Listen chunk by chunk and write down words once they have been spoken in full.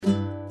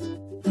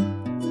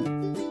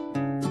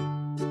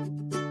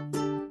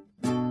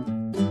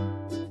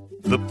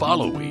The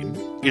following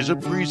is a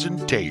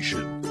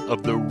presentation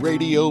of the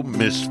Radio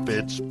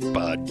Misfits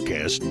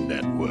Podcast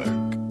Network.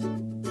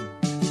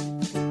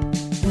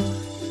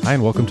 Hi,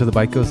 and welcome to The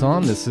Bite Goes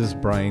On. This is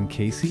Brian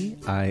Casey.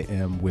 I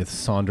am with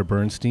Sondra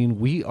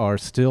Bernstein. We are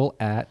still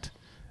at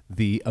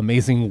the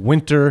amazing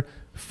winter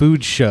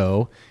food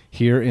show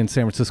here in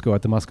San Francisco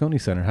at the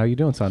Moscone Center. How are you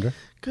doing, Sondra?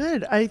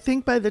 Good. I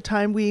think by the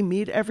time we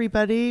meet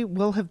everybody,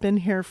 we'll have been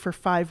here for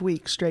 5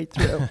 weeks straight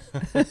through,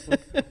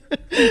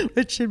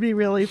 which should be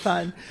really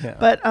fun. Yeah.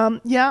 But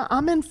yeah,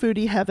 I'm in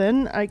foodie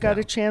heaven. I got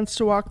a chance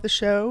to walk the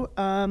show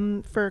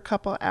for a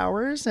couple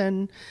hours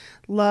and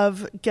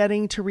love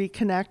getting to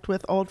reconnect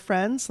with old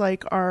friends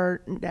like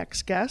our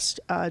next guest,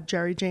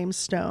 Jerry James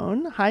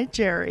Stone. Hi,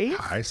 Jerry.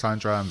 Hi,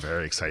 Sondra. I'm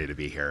very excited to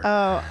be here.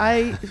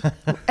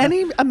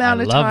 Any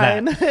amount of love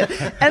time,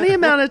 any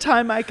amount of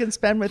time I can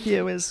spend with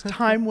you is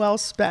time well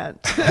spent.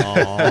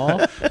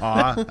 Aw,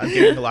 I'm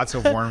getting lots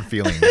of warm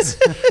feelings.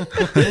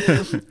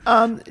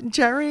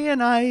 Jerry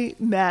and I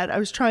met. I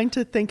was trying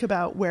to think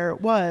about where it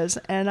was,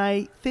 and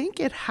I think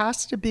it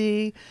has to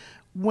be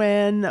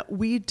when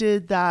we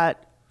did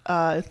that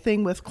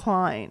thing with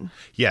Klein.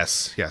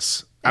 Yes.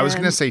 I was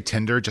going to say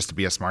Tinder just to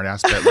be a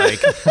smartass,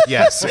 but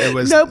yes, it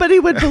was. Nobody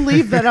would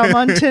believe that I'm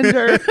on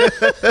Tinder.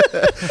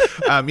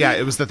 Yeah,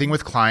 it was the thing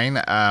with Klein.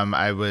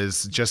 I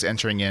was just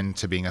entering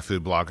into being a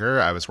food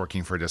blogger. I was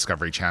working for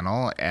Discovery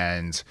Channel,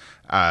 and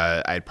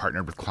I had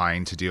partnered with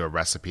Klein to do a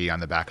recipe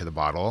on the back of the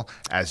bottle,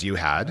 as you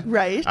had.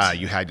 Right.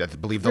 You had, I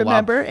believe, the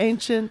Remember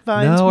Ancient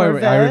Vines No,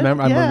 Morvet? I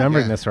remember. I'm Yeah.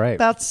 remembering this right.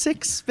 About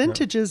 6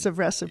 vintages of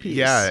recipes.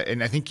 Yeah,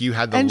 and I think you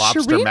had the And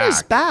lobster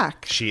Sharina's mac.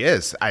 back. She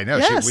is. I know.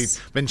 Yes.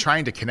 We've been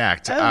trying to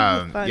connect.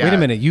 fun. Yeah. Wait a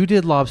minute. You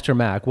did lobster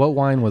mac. What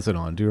wine was it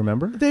on? Do you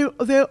remember? They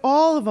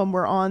all of them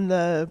were on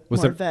the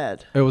Was Morvet.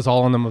 It was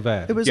all on the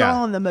Mourvedre. It was Yeah.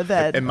 all on the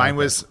Morvet. And mine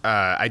was,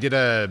 I did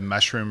a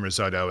mushroom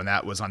risotto, and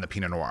that was on the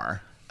Pinot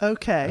Noir.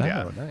 Okay.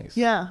 Oh, nice.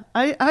 Yeah,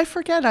 I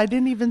forget. I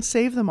didn't even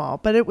save them all,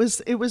 but it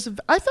was.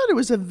 I thought it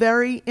was a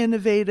very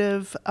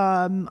innovative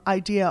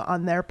idea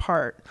on their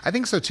part. I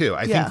think so too.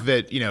 I Yeah.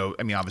 think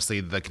that,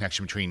 obviously the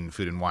connection between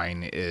food and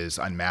wine is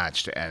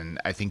unmatched. And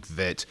I think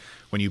that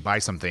when you buy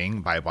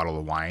a bottle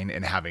of wine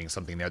and having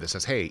something there that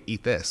says, hey,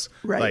 eat this,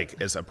 Right.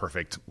 is a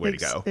perfect way to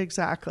go.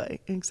 Exactly.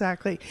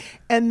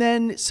 And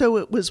then, so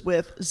it was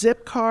with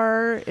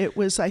Zipcar. It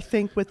was, I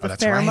think, with the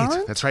That's Fairmont.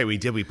 right. That's right. We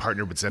did. We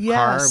partnered with Zipcar.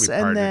 Yes, We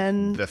and partnered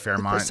then the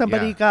Fairmont.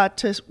 somebody yeah. got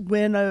to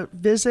win a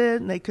visit,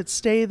 and they could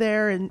stay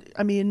there. And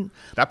I mean,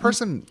 That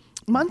person.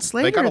 months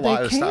They later got a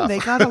lot of came. stuff. They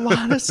got a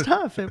lot of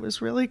stuff. It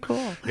was really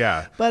cool.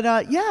 Yeah. But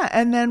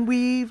and then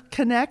we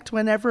connect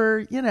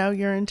whenever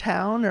you're in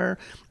town, or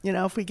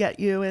if we get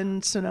you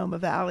in Sonoma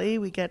Valley,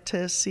 we get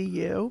to see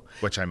you.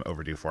 Which I'm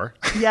overdue for.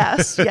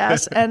 Yes.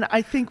 And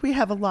I think we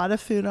have a lot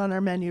of food on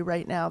our menu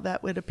right now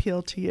that would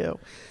appeal to you.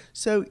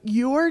 So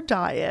your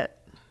diet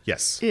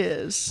Yes.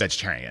 is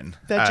Vegetarian.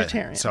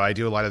 So I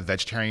do a lot of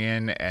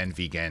vegetarian and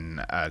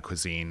vegan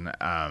cuisine.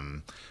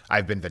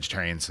 I've been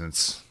vegetarian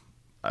since,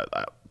 I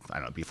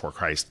don't know, before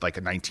Christ, like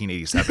in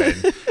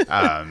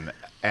 1987.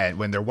 And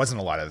when there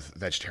wasn't a lot of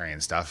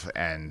vegetarian stuff.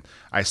 And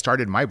I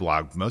started my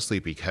blog mostly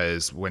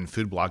because when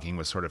food blogging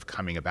was sort of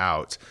coming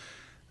about,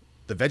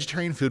 the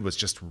vegetarian food was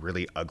just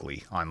really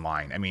ugly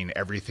online. I mean,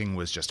 everything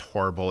was just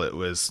horrible. It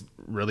was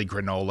really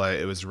granola.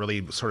 It was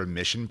really sort of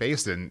mission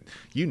based. And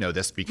you know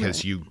this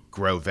because you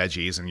grow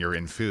veggies and you're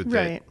in food.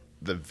 That Right.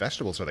 the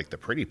vegetables are like the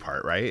pretty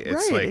part, right?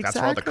 It's right, like that's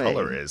where all the exactly.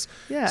 color is.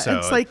 Yeah, So,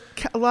 it's like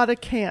a lot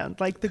of canned,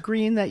 like the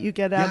green that you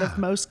get out Yeah. of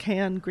most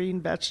canned green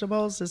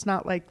vegetables is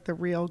not like the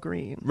real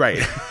green. right.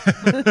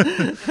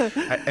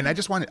 And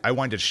I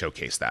wanted to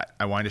showcase that.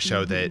 I wanted to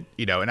show that,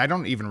 and I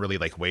don't even really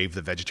like wave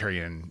the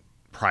vegetarian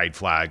pride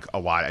flag a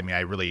lot. I mean,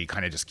 I really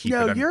kind of just keep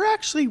No, it. you're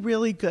actually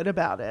really good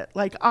about it.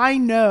 Like, I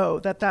know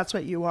that that's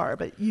what you are,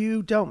 but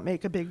you don't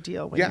make a big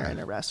deal when you're in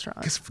a restaurant.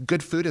 Because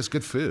good food is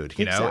good food,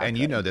 and Exactly.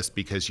 you know this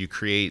because you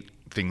create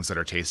things that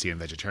are tasty and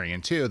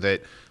vegetarian too,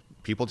 that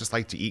people just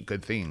like to eat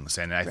good things.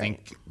 And I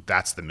think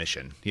that's the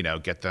mission,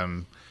 get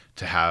them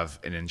to have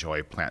and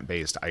enjoy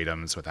plant-based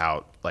items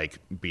without like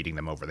beating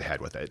them over the head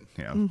with it,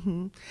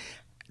 Mm-hmm.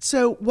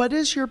 So what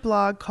is your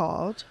blog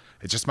called?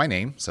 It's just my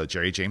name, so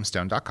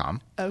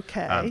jerryjamesstone.com.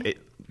 Okay.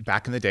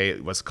 Back in the day,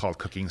 it was called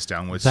Cooking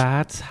Stone, which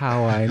That's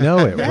how I know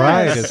it,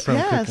 right? It's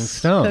from Cooking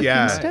Stone.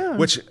 Cooking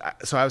Stone.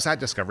 So I was at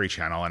Discovery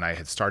Channel and I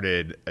had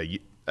started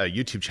a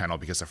YouTube channel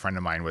because a friend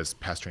of mine was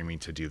pestering me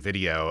to do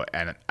video,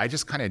 and I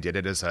just kind of did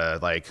it as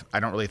I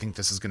don't really think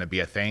this is going to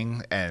be a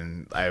thing,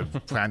 and I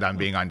planned on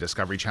being on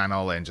Discovery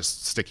Channel and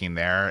just sticking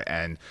there,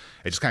 and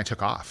it just kind of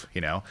took off,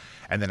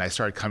 and then I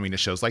started coming to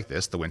shows like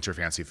this, the Winter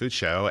Fancy Food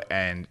Show,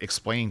 and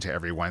explaining to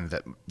everyone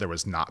that there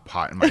was not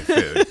pot in my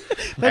food.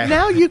 But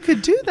now you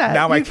could do that.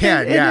 Now I You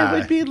can, and yeah. it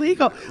would be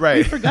legal. Right.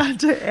 We forgot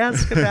to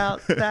ask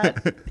about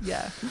that.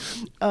 Yeah.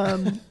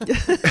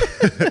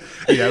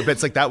 But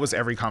it's like that was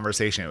every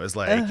conversation. It was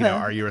like,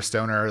 are you a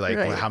stoner? Like,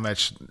 Right. well, how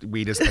much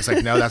weed is? It's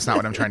like, no, that's not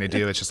what I'm trying to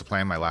do. It's just a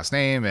play on my last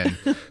name. And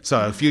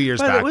so a few years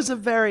But back, it was a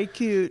very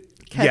cute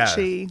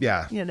catchy.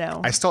 Yeah. You know,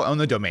 I still own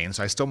the domain,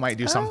 so I still might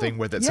do something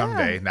with it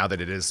someday. Now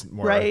that it is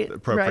more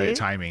appropriate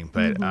timing,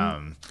 but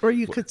or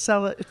you could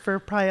sell it for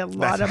probably a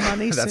lot of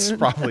money. That's soon.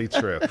 probably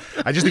true.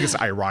 I just think it's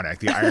ironic,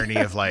 the irony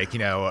of like, you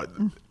know,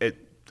 it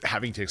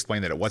having to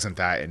explain that it wasn't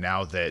that, and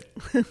now that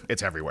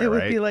it's everywhere. It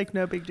would right? be like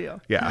no big deal.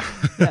 Yeah.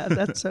 Yeah,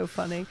 that's so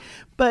funny.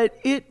 But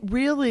it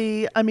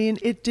really, I mean,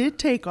 it did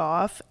take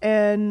off,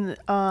 and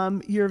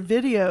your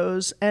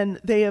videos, and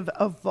they have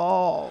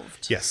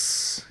evolved.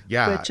 Yes.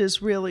 Yeah. Which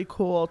is really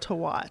cool to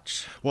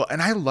watch. Well,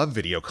 and I love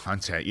video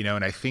content, you know,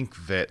 and I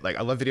think that like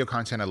I love video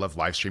content. I love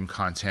live stream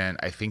content.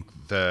 I think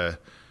the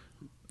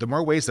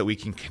more ways that we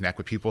can connect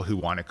with people who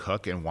want to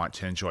cook and want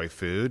to enjoy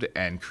food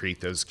and create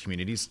those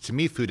communities, to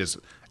me, food is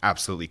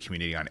absolutely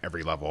community on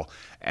every level.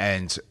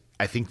 And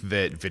I think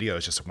that video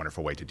is just a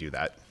wonderful way to do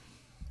that.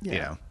 Yeah. You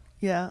know?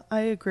 Yeah,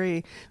 I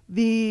agree.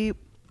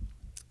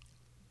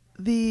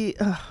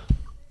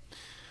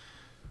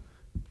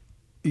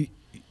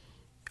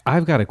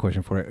 I've got a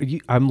question for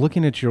you. I'm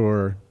looking at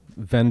your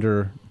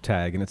vendor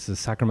tag, and it says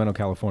Sacramento,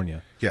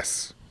 California.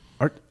 Yes.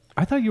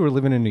 I thought you were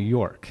living in New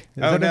York.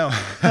 Oh, no.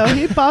 Oh,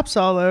 he pops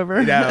all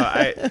over. No,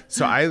 I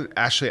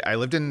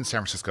lived in San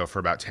Francisco for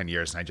about 10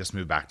 years, and I just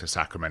moved back to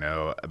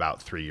Sacramento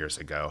about 3 years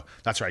ago.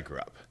 That's where I grew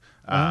up.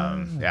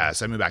 Yeah,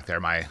 so I moved back there.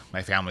 My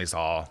family's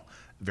all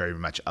very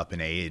much up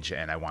in age,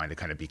 and I wanted to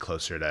kind of be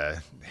closer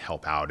to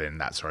help out and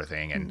that sort of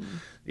thing. And,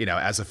 you know,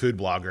 as a food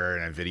blogger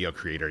and a video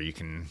creator, you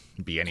can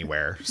be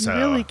anywhere. So, you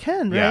really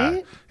can,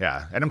 right?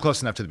 Yeah. And I'm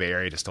close enough to the Bay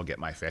Area to still get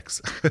my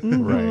fix.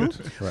 Right.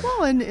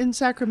 Well, and in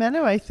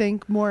Sacramento, I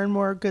think more and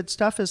more good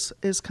stuff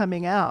is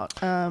coming out.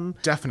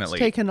 Definitely. It's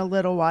taken a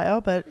little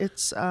while, but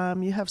it's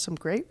you have some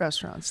great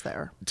restaurants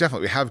there.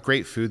 Definitely. We have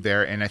great food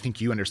there. And I think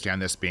you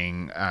understand this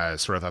being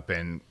sort of up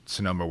in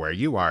Sonoma where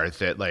you are,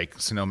 that like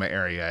Sonoma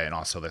area and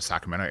also the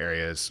Sacramento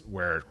area is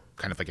where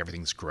kind of like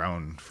everything's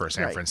grown for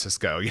San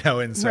Francisco, you know?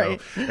 And so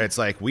it's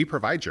like, we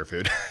provide your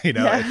food, you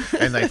know? Yeah.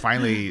 And like,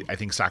 finally, I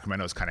think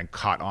Sacramento's kind of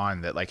caught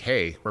on that like,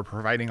 hey, we're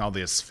providing all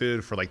this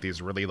food for like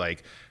these really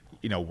like,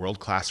 you know,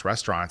 world-class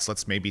restaurants.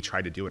 Let's maybe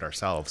try to do it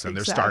ourselves. And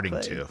they're starting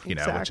to, you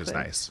know, which is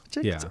nice.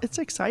 It's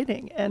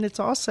exciting. And it's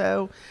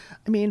also,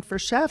 I mean, for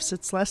chefs,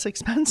 it's less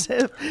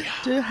expensive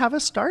to have a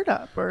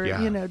startup or,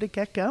 you know, to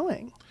get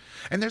going.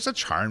 And there's a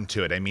charm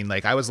to it. I mean,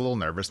 like I was a little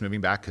nervous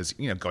moving back because,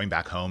 you know, going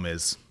back home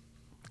is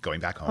going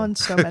back home on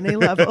so many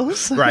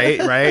levels. right.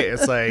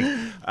 It's like,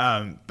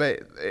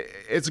 but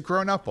it's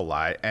grown up a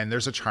lot and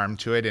there's a charm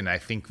to it. And I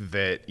think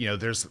that, you know,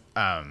 there's,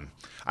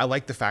 I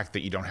like the fact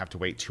that you don't have to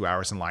wait 2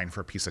 hours in line for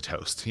a piece of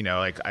toast. You know,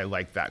 like I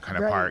like that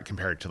kind of part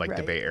compared to like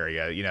the Bay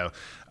Area, you know,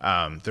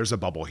 there's a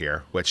bubble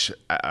here, which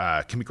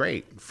can be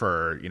great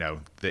for, you know,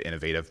 the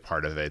innovative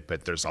part of it,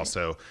 but there's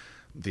also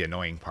the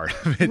annoying part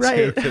of it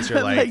too, because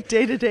you're like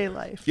day-to-day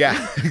life.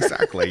 Yeah,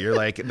 exactly. You're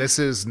like, this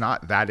is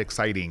not that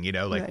exciting, you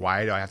know, like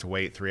why do I have to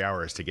wait 3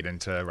 hours to get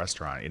into a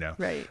restaurant, you know?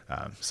 Right.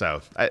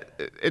 So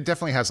it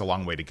definitely has a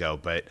long way to go,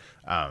 but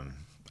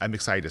I'm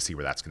excited to see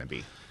where that's going to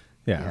be.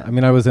 Yeah. I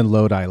mean, I was in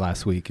Lodi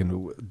last week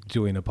and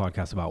doing a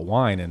podcast about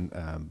wine, and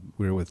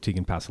we were with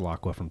Tegan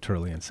Pasalacqua from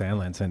Turley and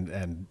Sandlands,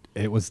 and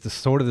it was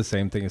sort of the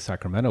same thing as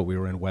Sacramento. We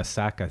were in West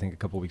Sac, I think, a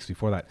couple of weeks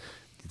before that.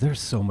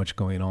 There's so much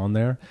going on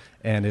there,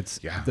 and it's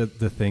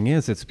the thing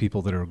is, it's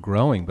people that are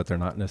growing, but they're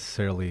not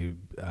necessarily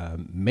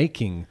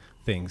making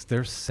things.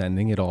 They're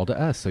sending it all to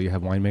us. So you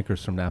have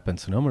winemakers from Napa and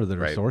Sonoma that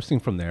are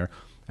sourcing from there,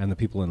 and the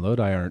people in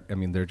Lodi aren't. I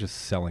mean, they're just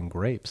selling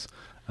grapes,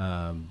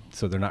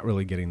 so they're not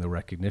really getting the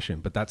recognition.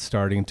 But that's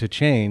starting to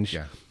change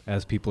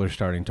as people are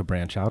starting to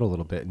branch out a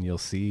little bit, and you'll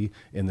see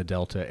in the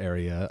Delta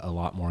area a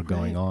lot more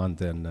going on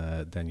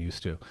than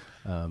used to.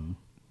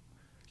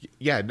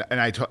 Yeah,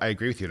 and I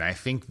agree with you. And I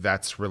think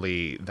that's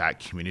really that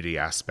community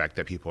aspect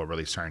that people are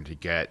really starting to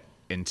get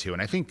into. And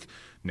I think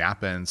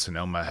Napa and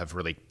Sonoma have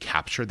really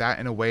captured that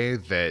in a way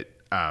that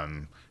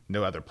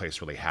no other place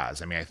really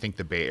has. I mean, I think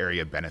the Bay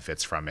Area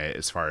benefits from it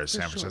as far as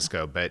San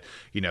Francisco, but,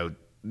 you know,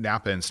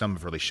 Napa and Sonoma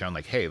have really shown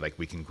like, hey, like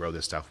we can grow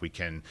this stuff, we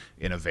can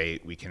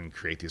innovate, we can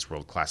create these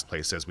world-class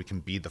places, we can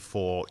be the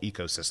full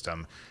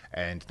ecosystem.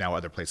 And now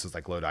other places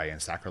like Lodi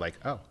and Sac are like,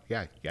 oh,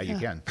 yeah, you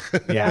can.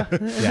 Yeah.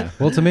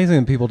 Well, it's amazing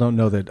that people don't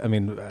know that. I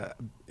mean,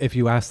 if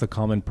you ask the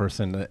common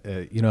person,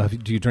 you know,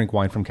 do you drink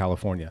wine from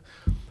California?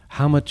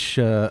 How much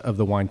of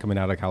the wine coming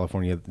out of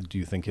California do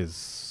you think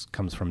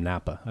comes from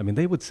Napa? I mean,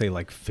 they would say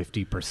like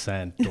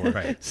 50% or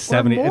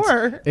 70%. Or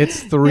more.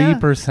 It's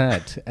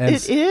 3%. And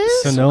it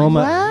is?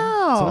 Sonoma,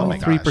 Wow. Sonoma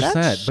 3%,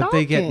 That's but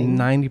they get shocking.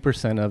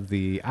 90% of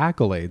the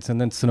accolades. And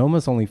then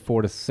Sonoma's only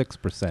 4 to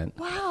 6%.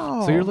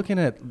 Wow. So you're looking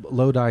at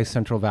Lodi,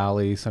 Central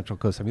Valley, Central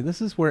Coast. I mean,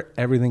 this is where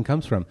everything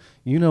comes from.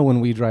 You know, when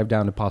we drive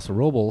down to Paso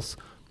Robles,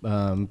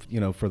 you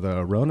know, for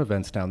the Rona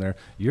events down there,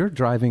 you're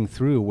driving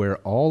through where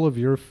a lot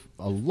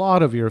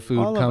of your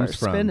food comes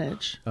from.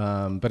 Spinach.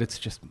 But it's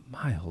just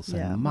miles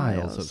and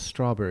miles of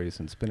strawberries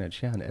and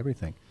spinach, and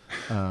everything.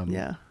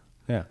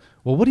 Yeah.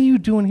 Well, what are you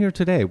doing here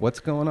today?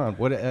 What's going on?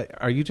 What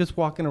are you just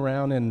walking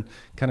around and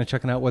kind of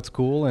checking out what's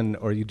cool? And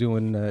or are you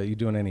doing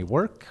any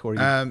work? Or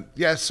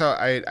yeah, so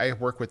I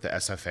work with the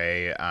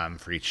SFA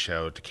for each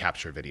show to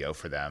capture video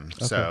for them.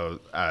 Okay. So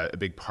a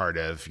big part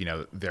of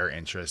their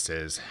interest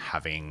is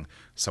having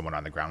someone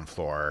on the ground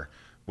floor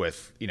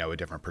with a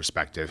different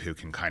perspective who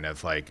can kind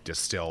of like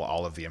distill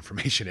all of the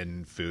information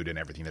in food and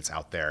everything that's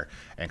out there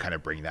and kind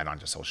of bring that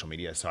onto social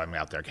media. So I'm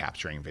out there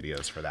capturing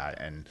videos for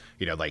that, and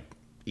like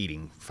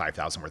eating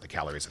 5,000 worth of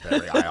calories at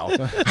every aisle.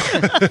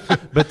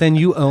 But then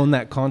you own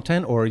that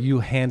content, or are you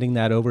handing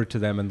that over to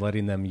them and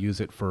letting them use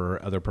it for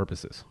other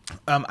purposes?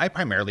 I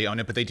primarily own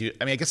it, but they do.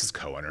 I mean, I guess it's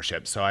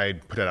co-ownership. So I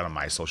put it out on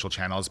my social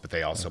channels, but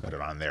they also put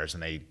it on theirs,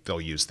 and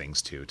they'll use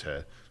things too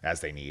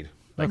as they need.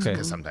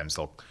 Because sometimes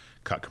they'll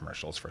cut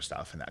commercials for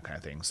stuff and that kind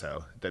of thing.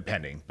 So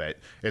depending, but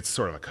it's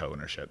sort of a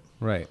co-ownership.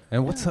 Right.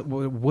 And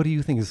what do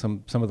you think is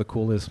some of the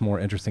coolest, more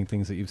interesting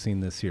things that you've seen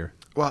this year?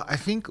 Well, I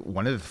think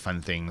one of the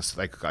fun things,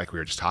 like we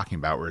were just talking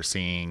about, we're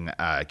seeing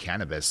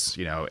cannabis,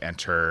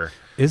 enter.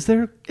 Is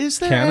there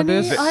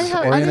cannabis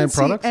oriented products?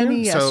 I didn't see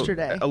any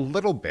yesterday. So a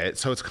little bit.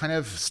 So it's kind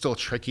of still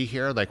tricky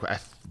here. Like I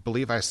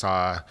believe I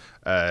saw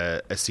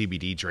a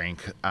CBD drink,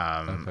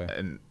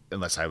 and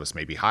unless I was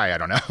maybe high, I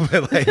don't know.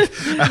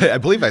 But I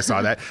believe I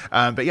saw that.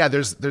 But yeah,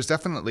 there's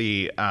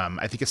definitely,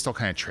 I think it's still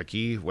kind of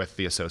tricky with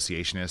the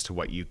association as to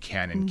what you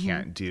can and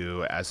can't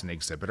do as an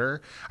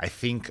exhibitor. I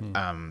think,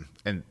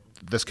 and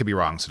this could be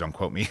wrong, so don't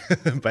quote me,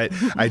 but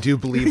I do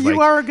believe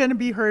you are going to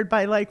be heard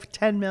by like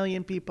 10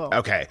 million people.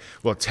 Okay.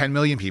 Well, 10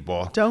 million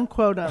people. Don't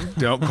quote them.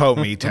 Don't quote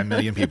me, 10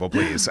 million people,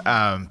 please.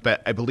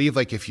 But I believe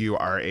if you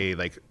are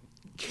a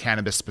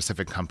cannabis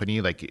specific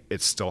company,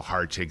 it's still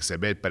hard to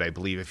exhibit, but I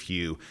believe if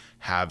you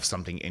have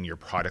something in your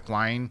product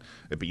line,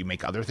 but you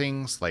make other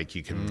things,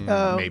 you can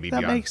maybe be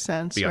on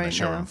the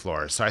showroom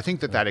floor. So I think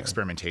that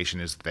experimentation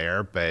is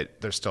there,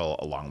 but there's still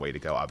a long way to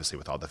go, obviously,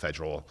 with all the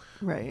federal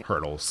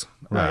hurdles.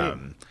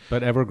 Right.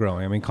 But ever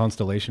growing. I mean,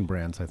 Constellation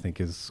Brands, I think,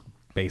 is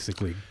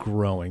basically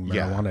growing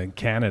marijuana in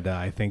Canada.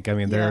 I think,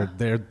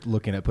 they're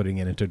looking at putting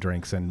it into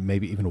drinks, and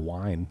maybe even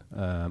wine,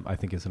 I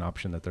think is an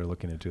option that they're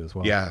looking into as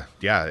well. Yeah.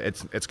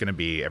 It's going to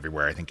be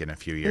everywhere, I think, in a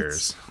few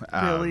years. It's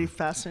really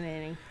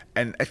fascinating.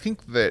 And I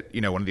think that,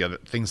 one of the other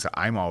things that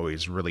I'm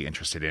always really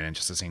interested in, and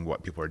just seeing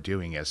what people are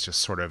doing, is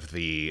just sort of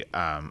the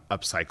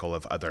upcycle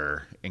of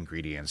other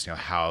ingredients,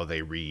 how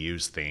they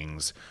reuse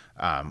things,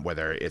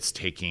 whether it's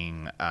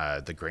taking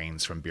the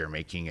grains from beer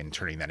making and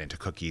turning that into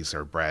cookies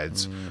or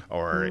breads,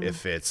 or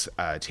if it's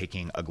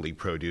taking ugly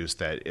produce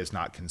that is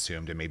not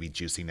consumed and maybe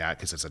juicing that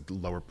because it's a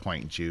lower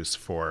point juice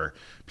for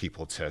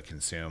people to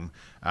consume.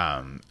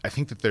 I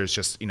think that there's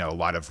just, a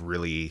lot of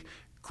really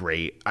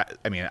great,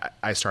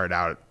 I started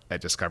out at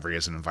Discovery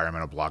as an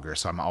environmental blogger,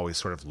 so I'm always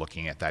sort of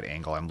looking at that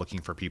angle. I'm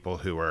looking for people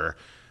who are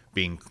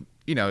being,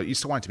 you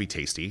still want it to be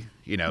tasty,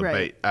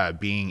 but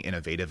being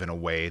innovative in a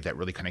way that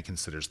really kind of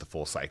considers the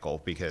full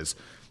cycle, because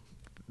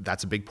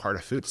that's a big part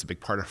of food. It's a big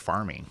part of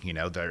farming.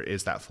 There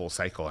is that full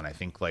cycle. And I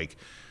think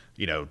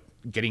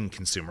getting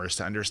consumers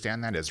to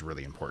understand that is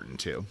really important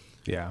too.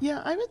 Yeah,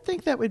 I would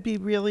think that would be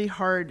really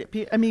hard.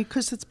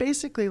 Because it's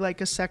basically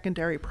like a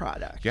secondary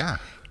product. Yeah.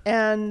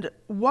 And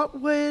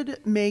what would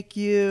make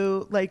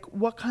you,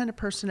 what kind of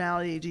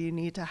personality do you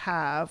need to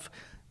have,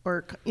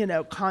 or,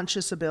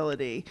 conscious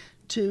ability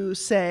to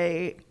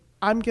say,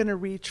 I'm going to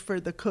reach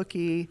for the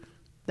cookie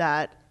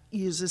that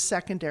uses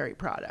secondary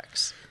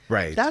products?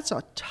 Right. That's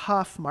a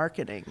tough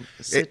marketing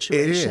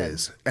situation. It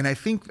is. And I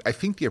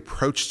think the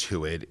approach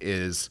to it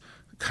is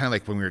kind of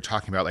like when we were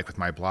talking about, with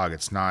my blog,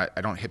 it's not,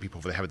 I don't hit people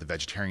for the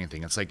vegetarian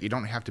thing. It's you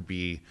don't have to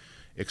be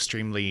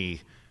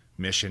extremely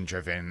mission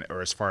driven,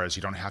 or as far as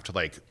you don't have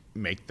to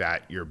make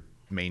that your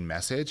main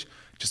message.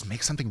 Just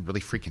make something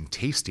really freaking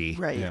tasty,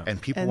 right? And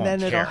people won't care.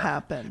 And then it'll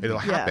happen. It'll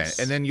happen,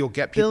 and then you'll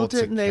get people to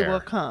care. Build it, and they will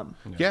come.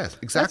 Yes,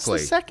 exactly.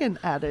 That's the second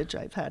adage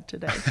I've had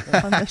today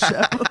on the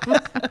show.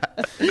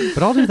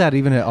 But I'll do that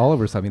even at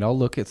Oliver's. I'll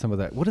look at some of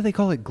that. What do they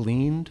call it?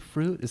 Gleaned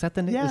fruit? Is that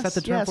the yes, is that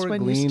the term for it?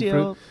 When Gleaned you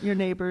steal fruit? your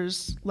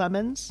neighbor's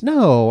lemons.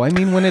 No,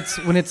 when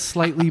it's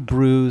slightly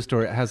bruised,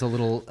 or it has a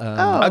little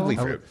ugly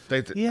fruit.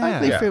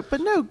 Ugly fruit.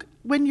 But no,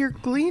 when you're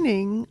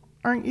gleaning,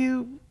 aren't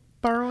you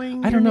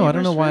borrowing? I don't know. I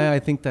don't know why I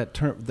think that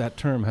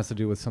term has to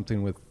do with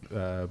something with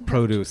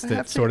produce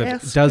that sort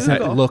of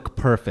doesn't look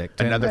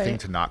perfect. Another thing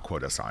to not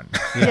quote us on.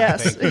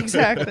 Yes,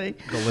 exactly.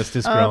 The list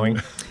is growing.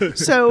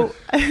 So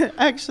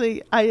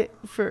actually, I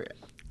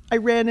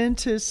ran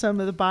into some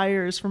of the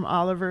buyers from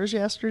Oliver's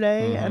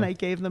yesterday, and I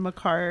gave them a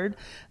card,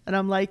 and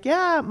I'm like,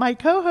 yeah, my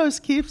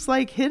co-host keeps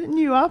hitting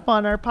you up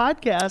on our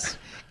podcast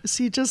because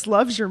he just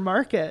loves your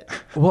market.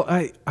 Well,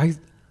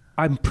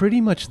 I'm pretty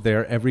much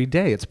there every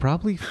day. It's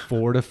probably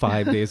 4 to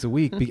 5 days a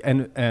week.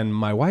 And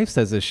my wife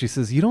says this. She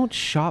says, you don't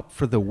shop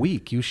for the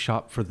week, you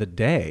shop for the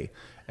day.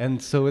 And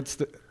so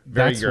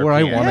that's where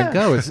I want to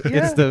go.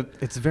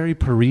 It's very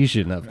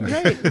Parisian of me.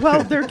 Right.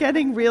 Well, they're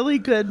getting really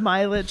good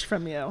mileage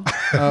from you,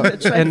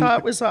 which I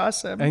thought was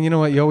awesome. And you know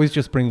what? You always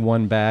just bring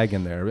one bag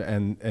in there,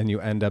 and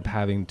you end up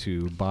having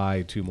to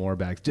buy 2 more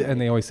bags. And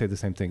they always say the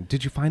same thing.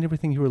 Did you find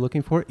everything you were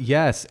looking for?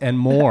 Yes, and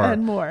more.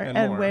 and more.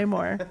 And way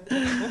more.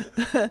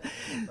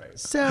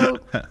 So,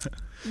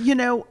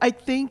 I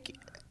think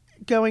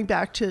going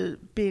back to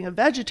being a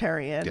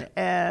vegetarian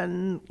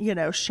and,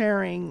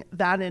 sharing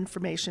that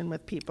information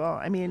with people.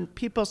 I mean,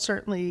 people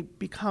certainly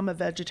become a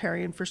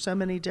vegetarian for so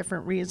many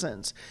different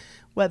reasons,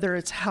 whether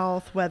it's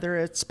health, whether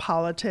it's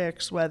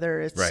politics,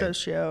 whether it's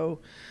socio,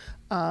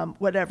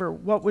 whatever.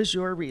 What was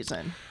your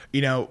reason?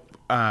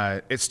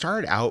 It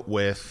started out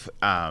with,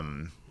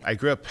 I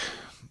grew up,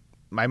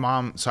 my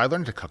mom, so I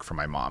learned to cook from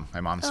my mom.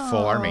 My mom's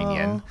full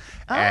Armenian.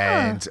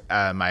 And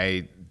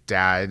my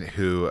dad,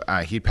 who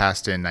he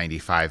passed in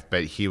 95,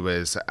 but he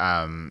was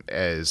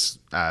as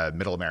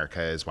middle America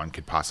as one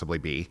could possibly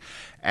be.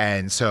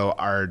 And so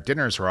our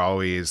dinners were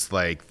always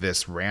like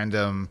this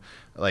random,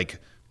 like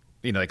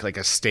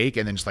a steak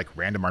and then just like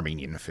random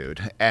Armenian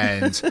food.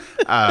 And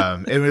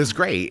it was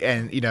great.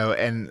 And,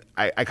 and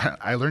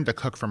I learned to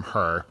cook from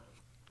her.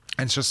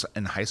 And it's just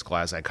in high school,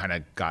 as I kind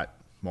of got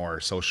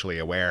more socially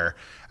aware,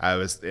 I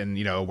was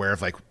aware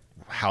of like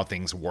how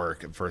things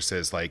work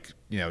versus like,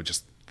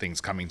 just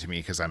things coming to me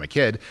because I'm a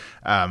kid.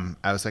 I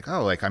was like,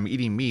 oh, like I'm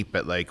eating meat,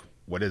 but like,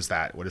 what is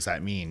that? What does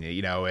that mean?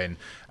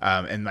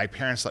 And my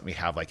parents let me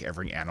have like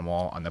every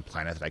animal on the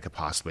planet that I could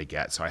possibly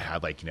get. So I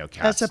had like,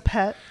 cats. As a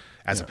pet?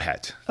 As a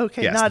pet.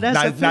 Okay, yes. not as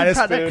a food as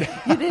product. Food.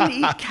 You didn't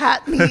eat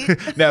cat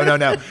meat.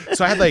 No.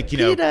 So I had like,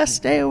 PETA,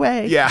 stay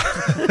away. Yeah.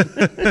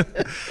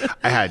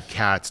 I had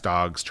cats,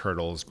 dogs,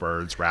 turtles,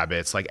 birds,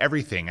 rabbits, like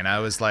everything. And I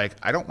was like,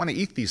 I don't want to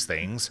eat these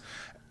things.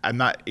 I'm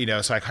not,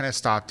 so I kind of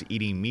stopped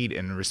eating meat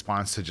in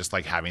response to just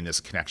like having this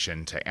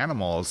connection to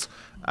animals.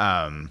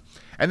 And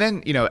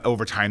then,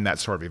 over time that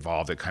sort of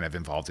evolved. It kind of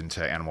evolved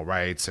into animal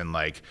rights and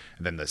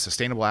then the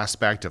sustainable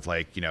aspect of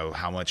like,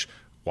 how much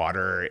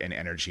water and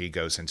energy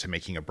goes into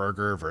making a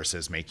burger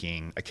versus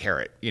making a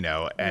carrot,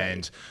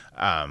 and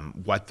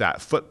what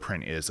that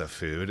footprint is of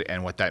food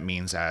and what that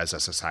means as a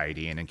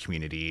society and a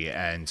community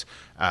and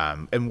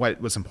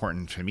what was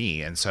important to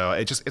me. And so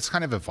it's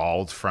kind of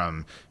evolved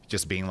from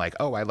just being like,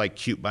 oh, I like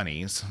cute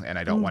bunnies and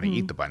I don't want to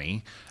eat the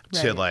bunny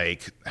to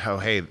like, oh,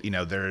 hey,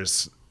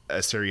 there's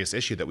a serious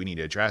issue that we need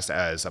to address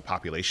as a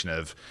population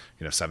of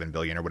 7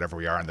 billion or whatever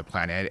we are on the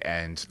planet,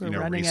 and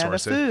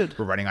resources.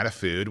 We're running out of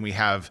food, and we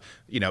have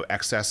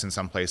excess in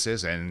some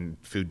places and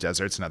food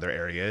deserts in other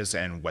areas,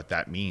 and what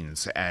that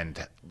means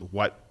and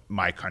what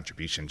my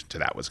contribution to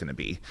that was going to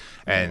be.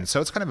 And so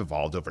it's kind of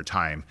evolved over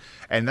time,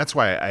 and that's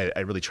why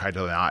I really try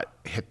to not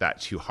hit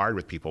that too hard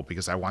with people,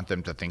 because I want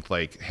them to think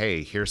like,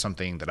 hey, here's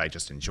something that I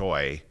just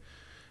enjoy.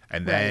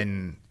 And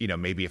then,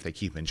 maybe if they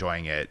keep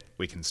enjoying it,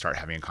 we can start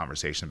having a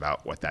conversation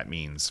about what that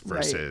means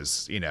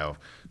versus,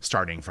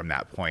 starting from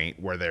that point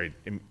where they're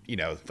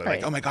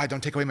like, oh my God,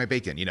 don't take away my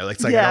bacon.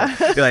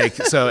 It's like,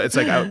 so it's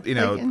like, like,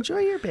 enjoy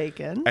your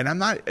bacon. And I'm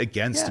not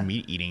against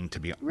meat eating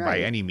by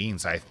any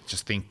means. I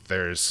just think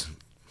there's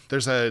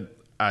an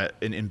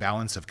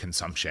imbalance of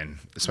consumption,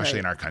 especially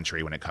in our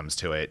country when it comes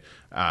to it,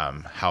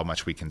 how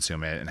much we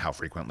consume it and how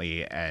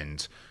frequently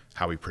and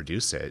how we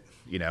produce it,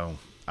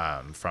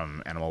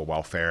 from animal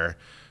welfare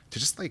to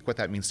just like what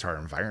that means to our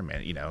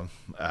environment,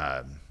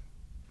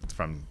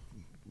 from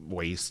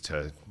waste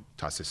to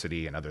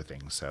toxicity and other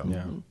things. So,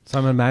 So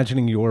I'm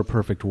imagining your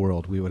perfect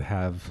world. We would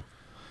have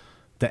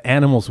the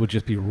animals would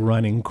just be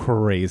running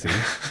crazy,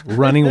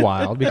 running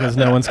wild because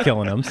no one's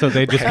killing them. So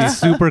they'd just be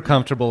super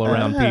comfortable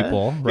around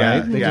people, right?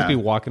 They'd just be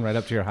walking right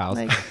up to your house.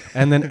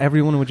 And then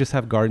everyone would just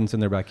have gardens in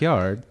their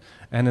backyard.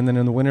 And then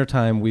in the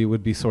wintertime, we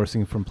would be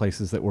sourcing from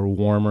places that were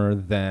warmer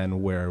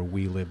than where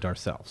we lived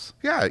ourselves.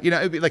 Yeah,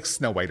 it'd be like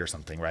Snow White or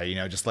something, right?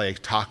 Just like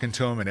talking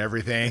to them and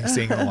everything,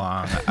 singing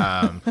along.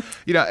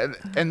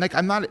 And like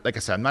I'm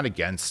not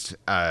against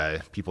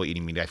people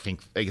eating meat. I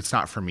think like, it's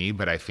not for me,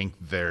 but I think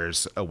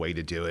there's a way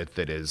to do it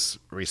that is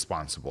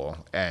responsible.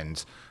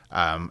 And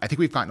I think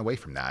we've gotten away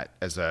from that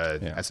as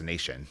a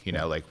nation.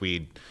 Like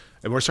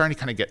we're starting to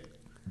kind of get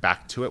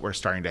back to it. We're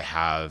starting to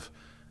have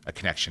a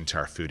connection to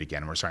our food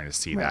again. We're starting to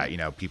see that,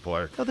 people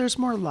are... Well, there's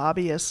more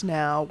lobbyists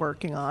now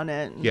working on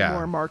it and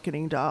more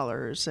marketing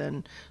dollars.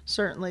 And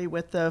certainly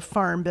with the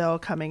Farm Bill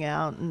coming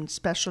out and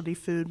specialty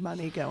food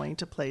money going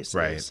to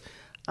places,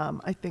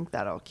 I think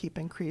that'll keep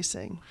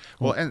increasing.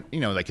 Well, and,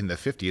 like in the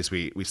 50s,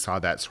 we saw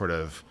that sort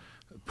of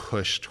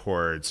push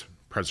towards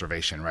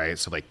preservation, right?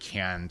 So like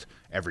canned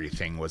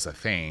everything was a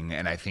thing.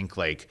 And I think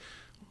like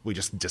we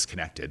just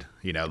disconnected,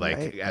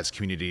 as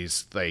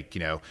communities,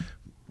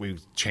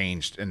 we've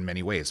changed in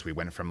many ways. We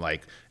went from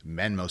like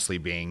men mostly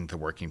being the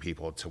working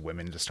people to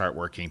women to start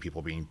working,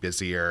 people being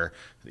busier,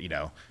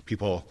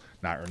 people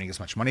not earning as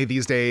much money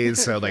these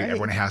days. So like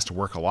everyone has to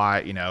work a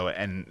lot,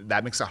 and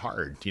that makes it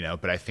hard,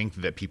 but I think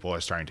that people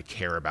are starting to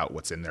care about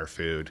what's in their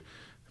food,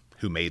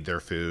 who made their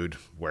food,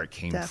 where it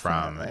came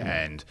from.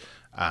 And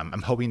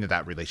I'm hoping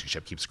that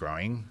relationship keeps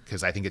growing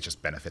because I think it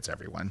just benefits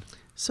everyone.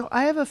 So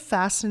I have a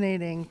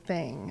fascinating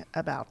thing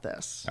about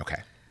this.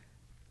 Okay.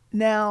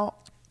 Now,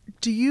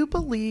 do you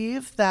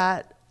believe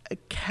that a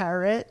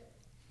carrot,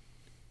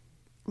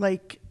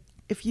 like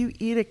if you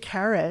eat a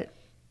carrot,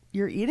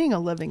 you're eating a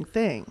living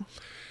thing?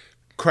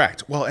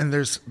 Correct. Well, and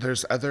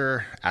there's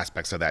other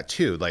aspects of that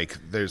too. Like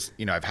there's,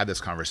 I've had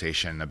this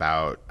conversation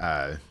about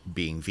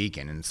being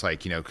vegan, and it's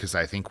like, because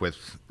I think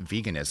with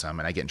veganism,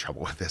 and I get in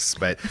trouble with this,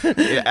 but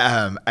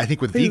I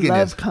think with veganism,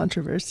 love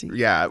controversy.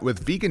 Yeah,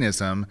 with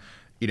veganism,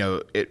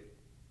 it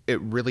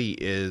really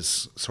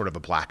is sort of a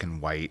black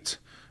and white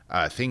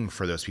thing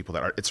for those people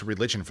it's a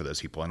religion for those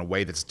people in a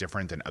way that's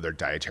different than other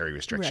dietary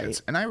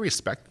restrictions. Right. And I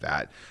respect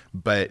that,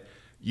 but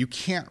you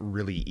can't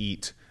really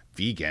eat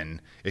vegan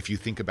if you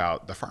think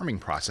about the farming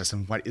process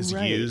and what is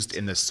used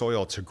in the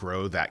soil to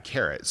grow that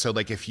carrot. So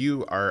like if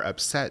you are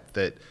upset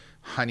that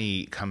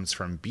honey comes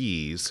from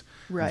bees,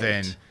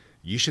 then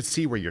you should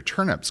see where your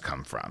turnips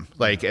come from,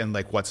 and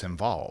what's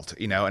involved,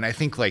 and I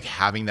think like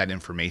having that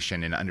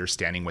information and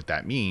understanding what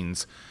that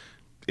means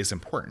is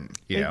important,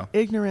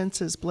 Ignorance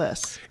is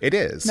bliss. It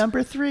is.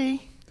 Number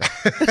 3.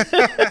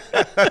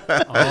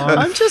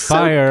 I'm just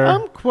fire.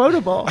 I'm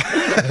quotable.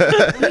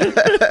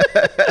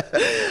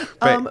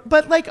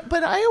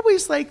 But I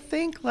always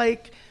think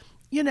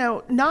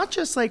not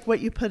just like what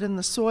you put in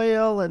the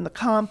soil and the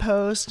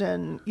compost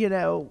and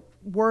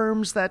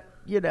worms that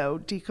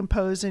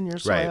decompose in your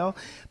soil,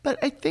 but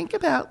I think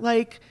about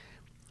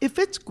if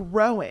it's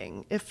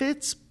growing,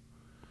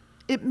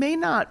 it may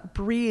not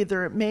breathe,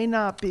 or it may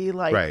not be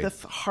the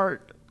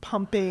heart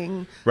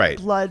pumping,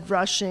 blood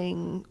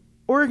rushing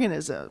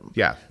organism.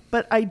 Yeah.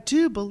 But I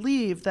do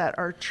believe that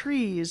our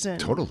trees and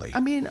totally,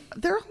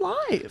 they're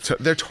alive. So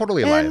they're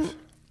totally alive. And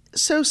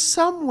so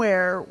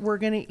somewhere we're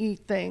going to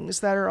eat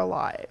things that are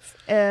alive.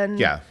 And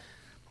yeah.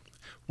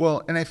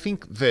 Well, and I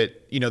think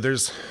that,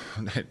 there's,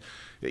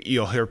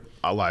 you'll hear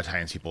a lot of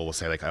times people will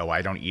say oh,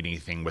 I don't eat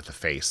anything with a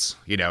face,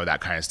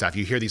 that kind of stuff.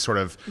 You hear these sort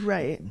of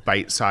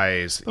bite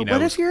size, But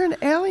what if you're an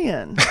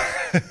alien?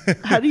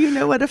 How do you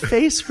know what a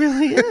face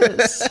really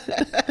is?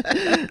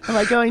 Am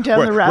I going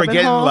down the rabbit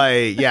hole?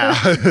 We're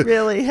getting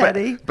really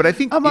heady. But I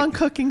think I'm on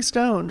Cooking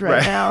Stoned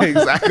right now.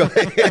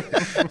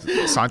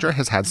 Exactly. Sandra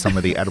has had some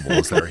of the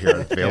edibles that are here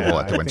available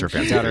at the Winter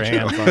Fancy. Got her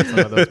hands on some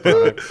of those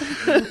products.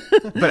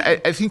 But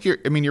I think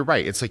you're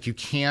right. It's like you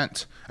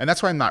can't, and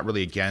that's why I'm not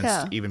really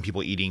against even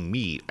people eating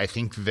meat. I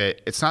think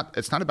that it's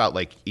not about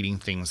eating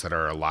things that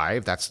are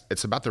alive.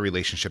 It's about the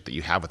relationship that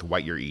you have with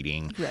what you're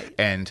eating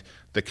and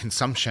the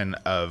consumption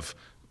of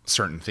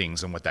certain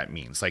things and what that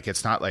means.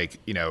 It's not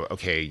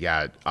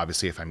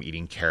obviously if I'm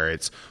eating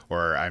carrots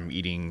or I'm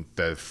eating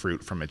the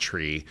fruit from a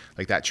tree,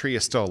 that tree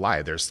is still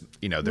alive. There's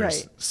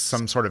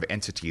some sort of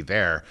entity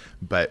there,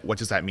 but what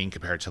does that mean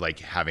compared to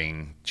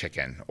having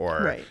chicken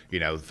or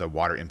the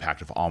water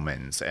impact of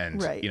almonds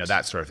and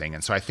that sort of thing.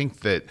 And so I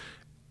think that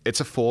it's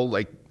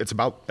it's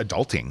about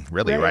adulting,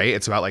 really, right?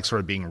 It's about sort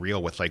of being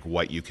real with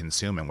what you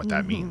consume and what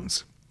that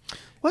means.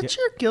 What's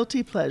your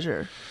guilty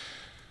pleasure?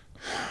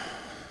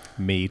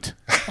 Meat.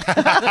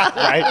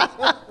 Right?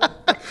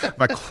 I'm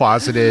a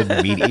closeted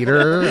meat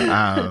eater.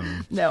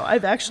 No,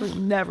 I've actually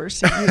never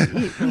seen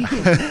you eat meat.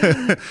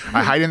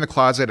 I hide in the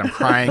closet. I'm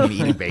crying and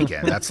eating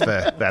bacon. That's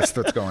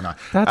what's going on.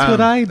 That's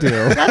what I do.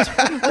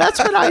 That's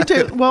what I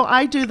do. Well,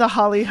 I do the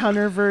Holly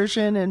Hunter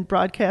version in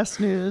broadcast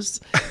news,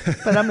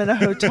 but I'm in a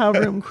hotel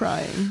room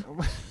crying.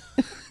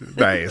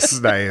 Nice.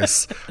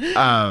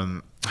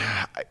 I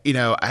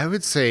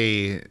would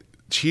say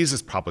cheese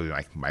is probably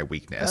my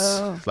weakness.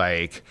 Oh.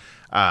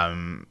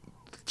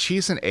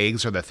 Cheese and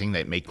eggs are the thing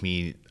that make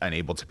me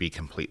unable to be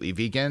completely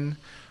vegan.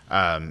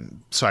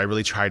 So I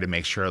really try to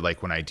make sure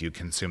when I do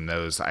consume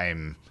those,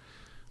 I'm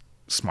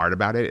smart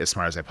about it, as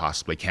smart as I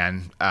possibly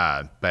can.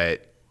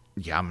 But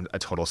yeah, I'm a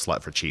total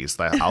slut for cheese.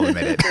 I'll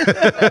admit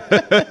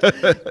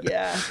it.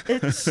 Yeah,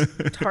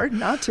 it's hard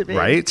not to be.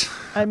 Right?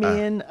 I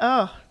mean,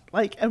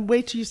 and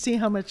wait till you see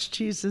how much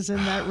cheese is in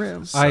that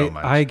room.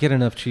 I get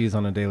enough cheese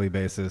on a daily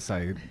basis.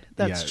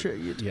 That's true.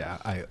 You do. Yeah,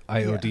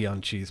 I OD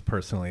on cheese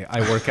personally.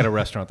 I work at a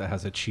restaurant that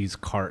has a cheese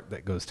cart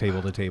that goes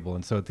table to table,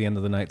 and so at the end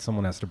of the night,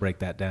 someone has to break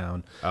that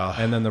down,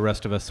 and then the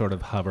rest of us sort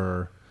of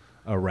hover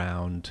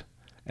around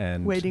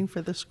and waiting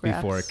for the scraps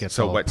before it gets.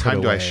 So all what put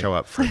time do away. I show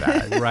up for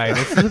that? Right.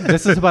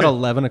 This is about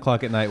 11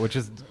 o'clock at night, which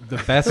is the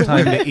best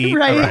time to eat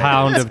a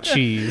pound of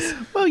cheese.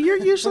 Well, you're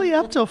usually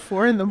up till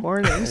 4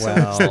 a.m, so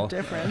there's a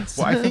difference.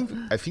 Well,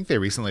 I think there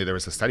was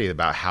a study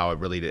about how it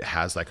really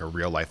has a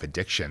real life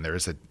addiction.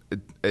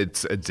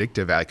 It's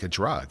addictive like a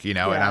drug, and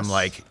I'm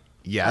like,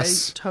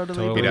 yes, I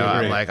totally agree.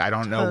 I'm like, I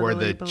don't know where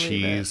the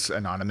Cheese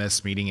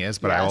Anonymous meeting is,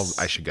 but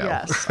I should go.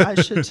 Yes, I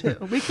should too.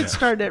 We could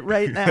start it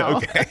right now.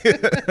 Okay.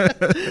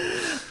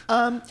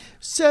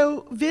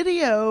 So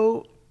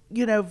video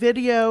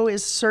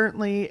is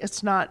certainly,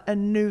 it's not a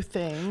new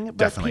thing, but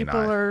Definitely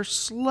people not. are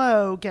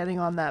slow getting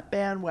on that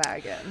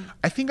bandwagon.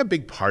 I think a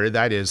big part of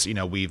that is,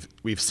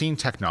 we've seen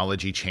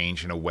technology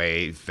change in a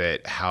way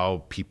that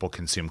how people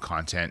consume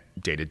content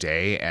day to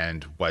day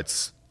and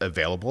what's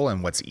available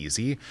and what's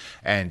easy.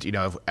 And,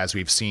 as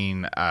we've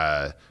seen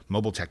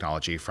mobile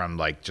technology from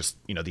like just,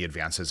 the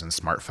advances in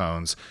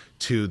smartphones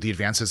to the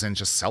advances in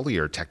just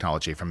cellular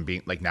technology from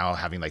being like now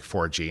having like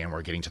 4G, and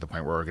we're getting to the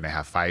point where we're going to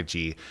have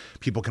 5G.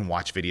 People can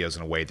watch videos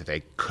in a way that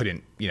they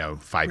couldn't,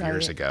 5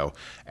 years ago.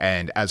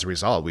 And as a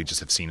result, we just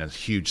have seen a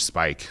huge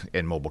spike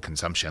in mobile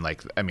consumption.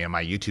 Like, on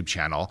my YouTube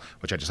channel,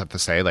 which I just have to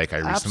say, like I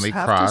recently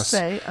crossed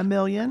 1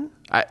 million.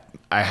 I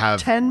have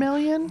 10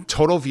 million.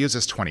 Total views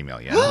is 20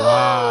 million.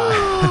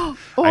 Wow.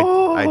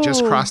 I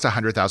just crossed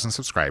 100,000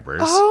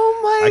 subscribers. Oh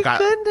my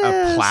goodness. I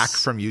got a plaque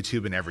from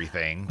YouTube and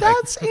everything.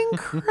 That's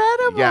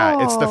incredible.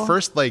 Yeah, it's the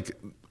first like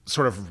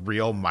sort of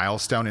real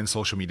milestone in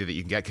social media that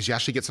you can get, because you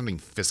actually get something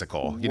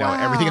physical.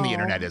 Everything on the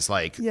internet is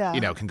like,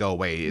 can go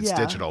away. It's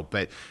digital.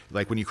 But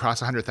like when you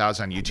cross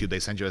 100,000 on YouTube, they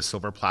send you a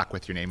silver plaque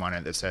with your name on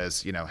it that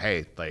says,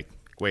 hey, like,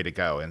 way to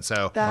go. And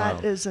so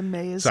that is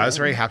amazing. So I was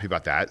very happy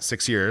about that.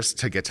 6 years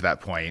to get to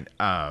that point.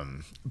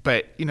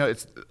 But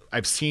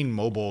I've seen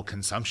mobile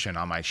consumption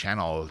on my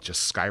channel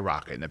just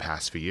skyrocket in the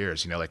past few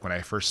years. Like when I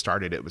first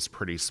started, it was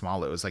pretty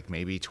small. It was like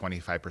maybe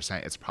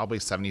 25%. It's probably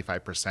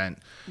 75%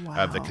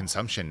 of the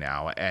consumption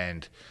now.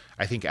 And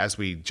I think as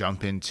we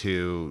jump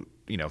into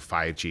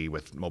 5G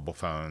with mobile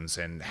phones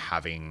and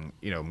having,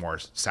 more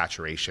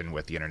saturation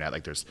with the internet,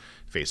 like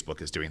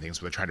Facebook is doing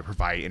things where they're trying to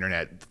provide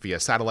internet via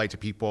satellite to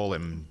people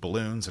and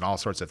balloons and all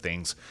sorts of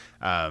things.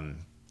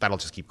 That'll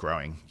just keep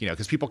growing,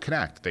 because people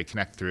connect. They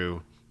connect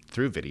through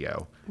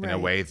video in a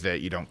way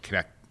that you don't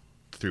connect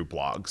through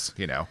blogs,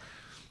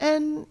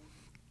 And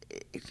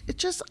it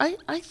just,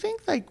 I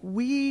think like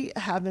we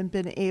haven't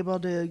been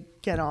able to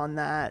get on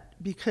that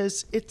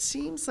because it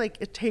seems like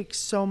it takes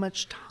so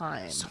much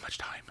time.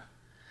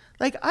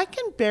 Like I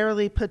can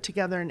barely put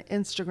together an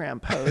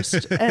Instagram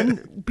post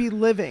and be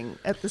living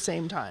at the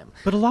same time.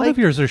 But a lot of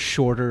yours are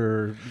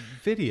shorter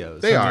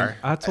videos. They are.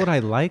 That's what I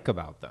like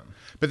about them.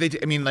 But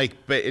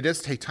but it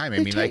does take time.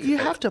 You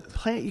have to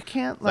plan. You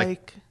can't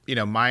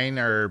mine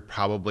are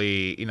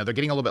probably, they're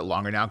getting a little bit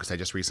longer now because I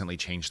just recently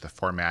changed the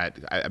format.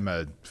 I'm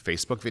a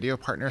Facebook video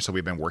partner, so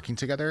we've been working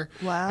together.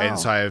 Wow. And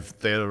so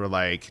they were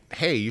like,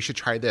 hey, you should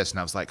try this. And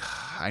I was like,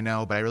 I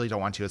know, but I really don't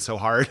want to. It's so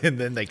hard. And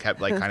then they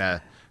kept like kind of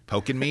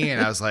poking me, and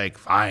I was like,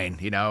 fine,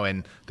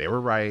 and they were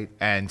right.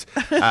 And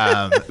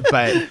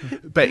but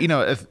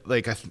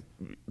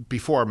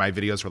before my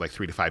videos were like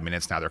 3 to 5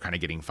 minutes. Now they're kind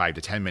of getting 5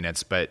 to 10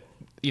 minutes, but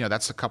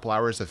that's a couple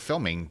hours of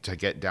filming to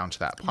get down to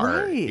that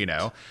part,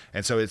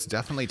 and so it's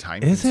definitely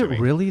time consuming. Is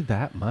it really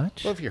that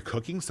much? Well, if you're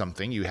cooking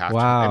something, you have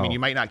to. You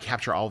might not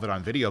capture all of it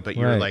on video, but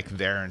you're like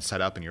there and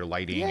set up and you're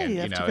lighting, and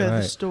you have to go to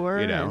the store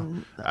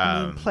and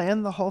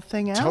plan the whole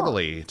thing out.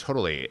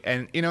 Totally.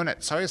 And and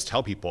so I always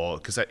tell people,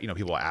 because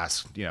people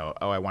ask,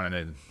 oh, I wanted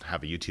to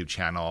have a YouTube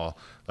channel,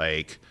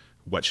 like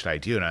what should I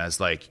do? And I was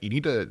like, you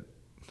need to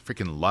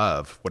freaking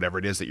love whatever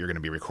it is that you're going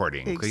to be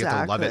recording. Exactly. You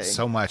have to love it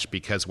so much,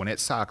 because when it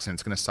sucks, and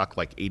it's going to suck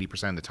like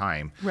 80% of the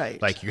time,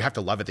 like you have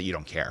to love it that you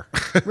don't care.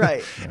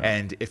 Right.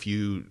 And if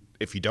you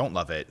don't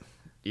love it,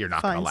 you're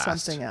not going to last. Find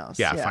something else.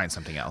 Yeah, find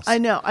something else. I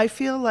know. I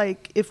feel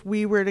like if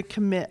we were to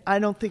commit, I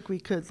don't think we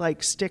could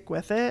like stick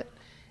with it.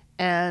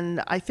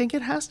 And I think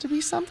it has to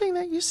be something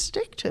that you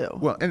stick to.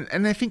 Well,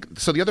 and I think,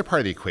 so the other part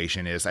of the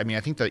equation is, I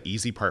think the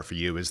easy part for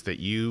you is that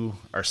you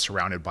are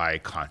surrounded by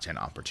content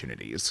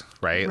opportunities,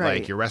 right?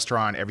 Like your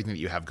restaurant, everything that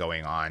you have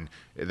going on,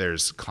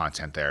 there's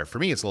content there. For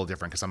me, it's a little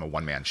different because I'm a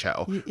one-man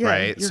show,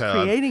 right? You're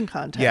creating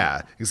content.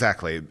 Yeah,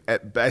 exactly.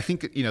 But I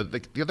think,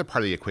 the other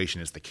part of the equation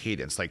is the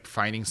cadence, like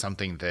finding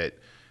something that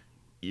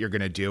you're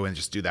going to do and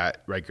just do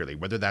that regularly,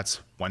 whether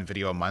that's one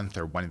video a month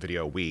or one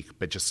video a week,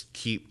 but just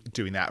keep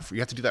doing that. You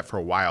have to do that for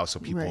a while so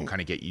people kind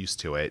of get used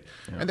to it.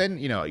 Yeah. And then,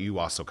 you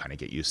also kind of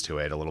get used to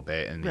it a little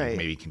bit, and you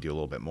maybe can do a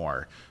little bit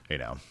more,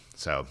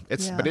 so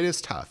but it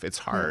is tough. It's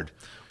hard.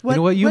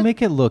 Yeah. You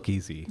make it look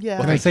easy. Yeah.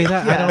 When I say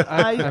that, yeah.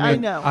 I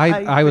know.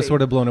 I was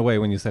sort of blown away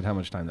when you said how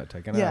much time that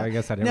took. And I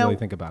guess I didn't really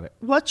think about it.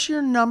 What's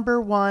your number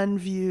one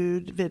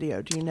viewed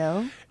video? Do you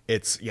know?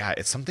 It's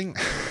something,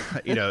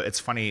 it's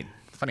funny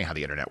how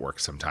the internet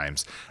works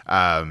sometimes.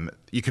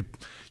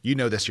 You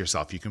know this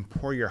yourself. You can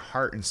pour your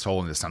heart and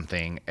soul into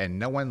something, and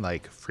no one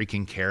like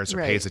freaking cares or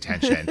pays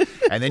attention.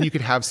 And then you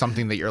could have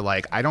something that you're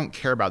like, I don't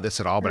care about this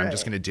at all, but I'm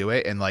just going to do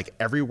it. And like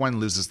everyone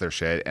loses their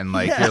shit. And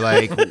like, you're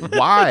like,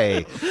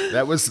 why?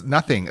 That was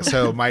nothing.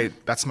 So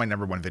that's my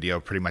number one video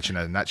pretty much in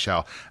a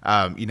nutshell.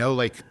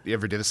 Like you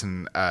ever did this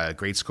in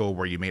grade school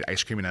where you made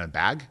ice cream in a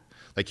bag?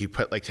 Like you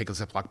take a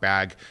Ziploc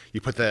bag,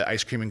 you put the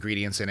ice cream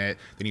ingredients in it,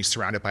 then you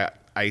surround it by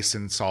ice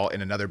and salt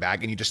in another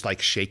bag, and you just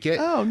like shake it.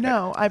 Oh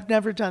no, I've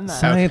never done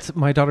that. Science.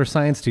 My daughter's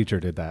science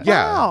teacher did that.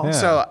 Wow. Yeah.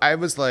 So I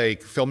was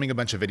like filming a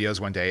bunch of videos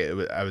one day.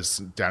 I was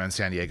down in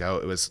San Diego.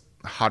 It was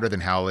hotter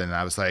than hell, and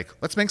I was like,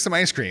 let's make some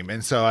ice cream.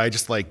 And so I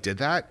just like did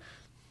that.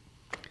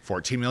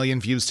 14 million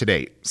views to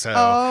date. So,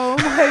 oh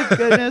my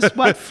goodness,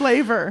 what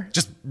flavor?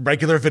 Just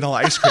regular vanilla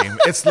ice cream.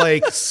 It's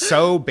like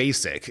so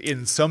basic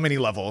in so many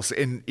levels.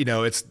 And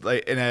it's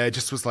like, and I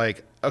just was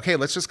like, okay,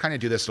 let's just kind of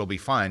do this. It'll be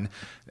fun.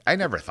 I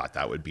never thought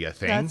that would be a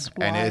thing. That's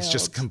wild. And it's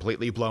just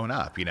completely blown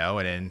up,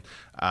 and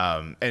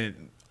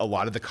a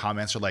lot of the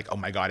comments are like, oh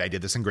my God, I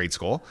did this in grade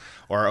school,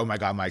 or oh my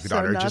God, my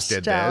daughter just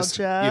did this.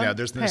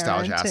 There's the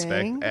nostalgia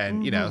aspect,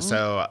 and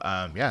so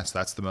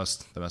that's the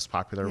most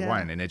popular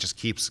one, and it just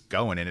keeps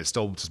going, and it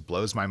still just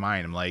blows my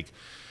mind. I'm like,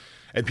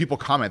 and people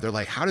comment, they're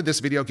like, how did this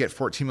video get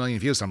 14 million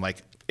views? I'm like,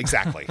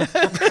 exactly.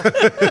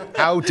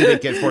 How did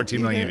it get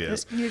 14 million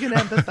views? You can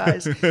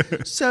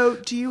empathize. So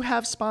do you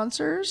have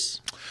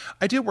sponsors?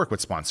 I do work with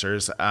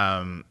sponsors.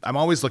 I'm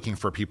always looking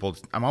for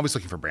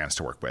brands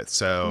to work with.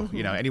 So,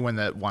 anyone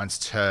that wants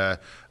to,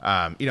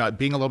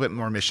 being a little bit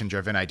more mission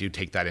driven, I do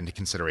take that into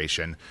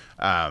consideration.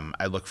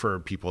 I look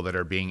for people that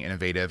are being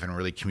innovative and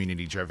really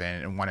community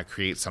driven and want to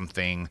create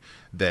something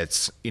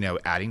that's,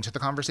 adding to the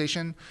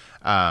conversation.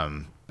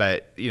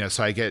 But,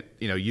 so I get,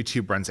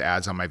 YouTube runs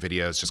ads on my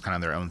videos, just kind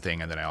of their own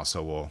thing. And then I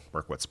also will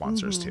work with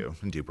sponsors too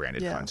and do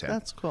branded content. Yeah,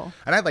 that's cool.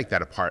 And I like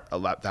that part a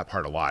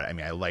lot. I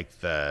mean, I like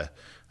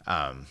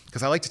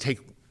because I like to take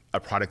a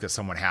product that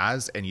someone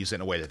has and use it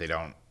in a way that they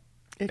don't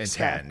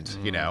intend,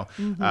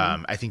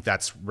 I think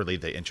that's really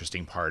the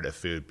interesting part of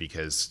food,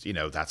 because,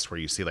 that's where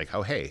you see like,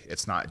 oh, hey,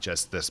 it's not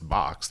just this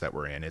box that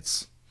we're in.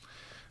 It's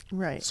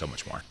so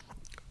much more.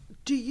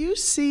 Do you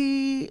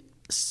see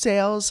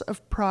sales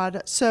of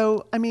product?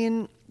 So, I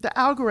mean, the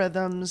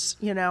algorithms,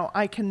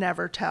 I can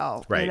never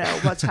tell,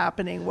 what's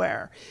happening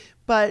where.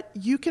 But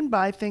you can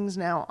buy things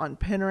now on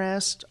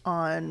Pinterest,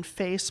 on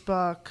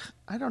Facebook.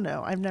 I don't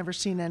know. I've never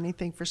seen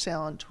anything for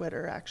sale on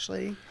Twitter,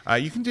 actually.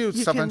 You can do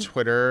stuff on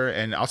Twitter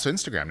and also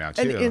Instagram now,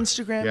 too. And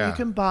Instagram you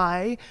can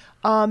buy.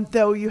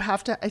 Though you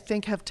have to, I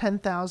think, have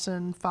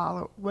 10,000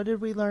 followers. What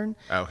did we learn?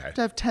 Okay.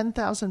 To have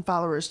 10,000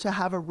 followers to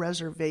have a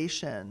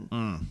reservation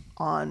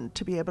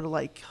to be able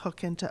to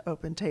hook into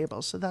Open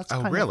Tables. So that's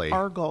kind of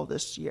our goal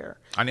this year.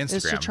 On Instagram.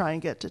 Is to try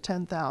and get to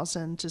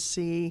 10,000 to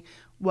see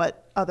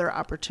what other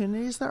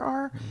opportunities there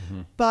are.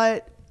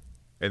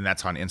 And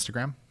that's on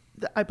Instagram?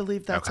 I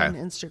believe that's on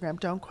Instagram.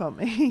 Don't quote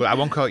me. Well, I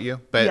won't quote you,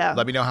 but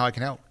let me know how I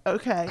can help.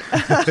 Okay.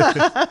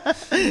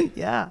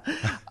 Yeah.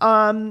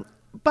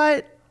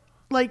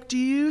 But do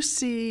you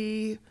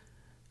see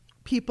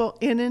people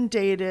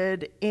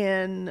inundated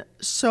in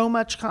so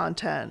much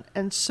content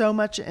and so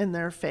much in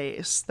their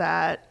face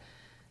that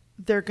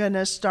they're going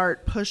to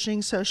start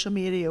pushing social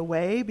media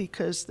away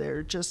because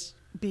they're just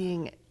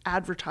being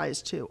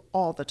advertised to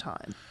all the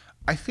time?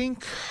 I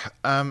think,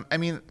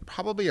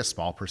 probably a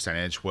small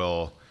percentage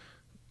will,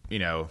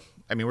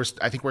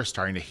 I think we're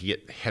starting to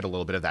hit a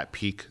little bit of that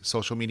peak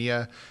social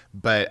media,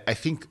 but I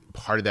think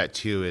part of that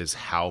too is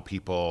how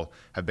people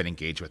have been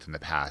engaged with in the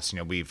past.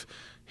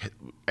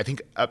 I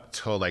think up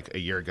till a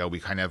year ago, we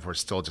kind of were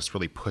still just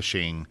really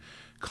pushing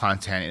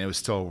content, and it was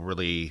still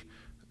really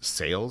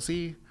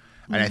salesy.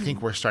 And I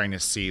think we're starting to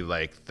see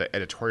the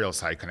editorial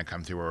side kind of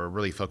come through, where we're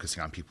really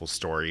focusing on people's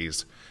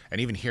stories. And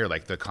even here,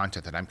 the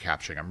content that I'm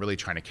capturing, I'm really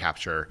trying to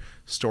capture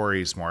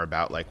stories more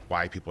about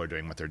why people are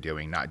doing what they're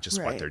doing, not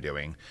just what they're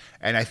doing.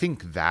 And I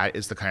think that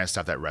is the kind of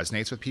stuff that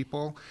resonates with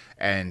people.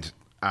 And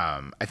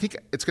I think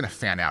it's going to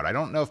fan out. I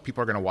don't know if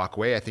people are going to walk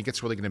away. I think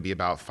it's really going to be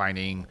about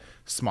finding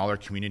smaller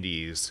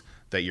communities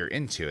that you're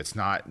into. It's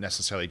not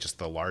necessarily just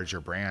the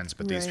larger brands,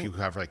 but these people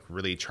who have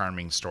really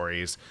charming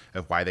stories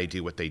of why they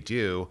do what they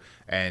do,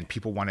 and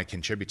people want to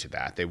contribute to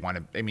that. They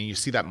want to, you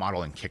see that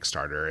model in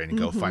Kickstarter and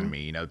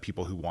GoFundMe,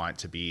 people who want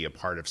to be a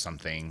part of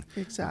something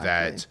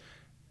that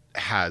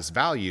has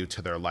value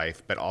to their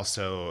life, but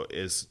also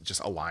is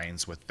just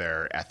aligns with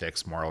their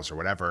ethics, morals, or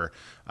whatever.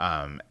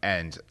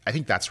 And I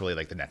think that's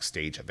really the next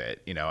stage of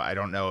it. I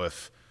don't know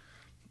if,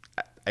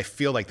 I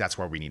feel like that's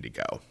where we need to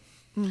go.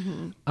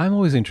 I'm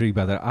always intrigued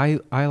by that.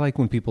 I like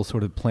when people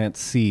sort of plant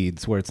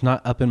seeds where it's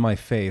not up in my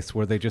face,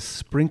 where they just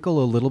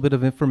sprinkle a little bit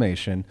of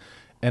information.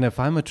 And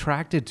if I'm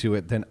attracted to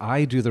it, then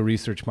I do the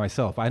research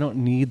myself. I don't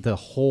need the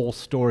whole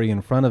story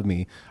in front of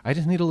me. I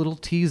just need a little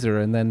teaser,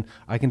 and then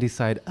I can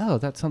decide, oh,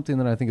 that's something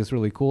that I think is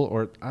really cool,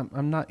 or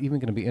I'm not even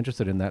going to be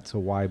interested in that, so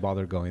why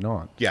bother going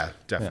on? Yeah,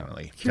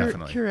 definitely.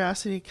 Definitely.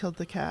 Curiosity killed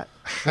the cat.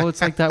 Well,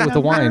 it's like that with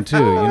the wine, too.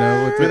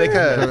 With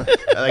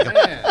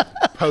a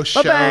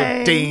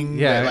post-show ding.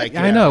 Yeah,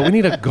 I know. We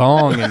need a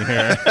gong in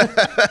here.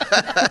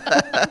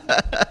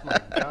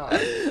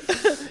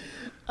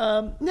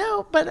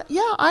 No, but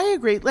yeah, I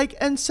agree.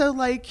 And so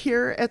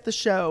here at the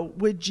show,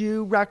 would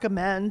you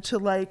recommend to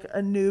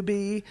a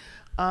newbie,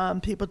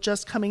 people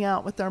just coming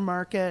out with their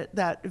market,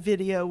 that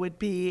video would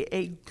be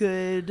a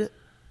good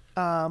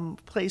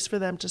place for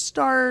them to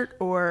start?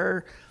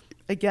 Or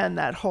again,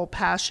 that whole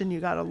passion you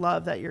got to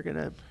love that you're going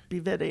to be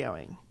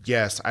videoing?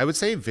 Yes, I would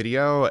say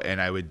video,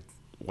 and I would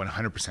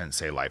 100%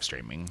 say live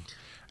streaming.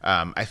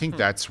 I think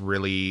that's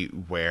really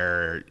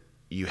where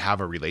you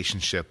have a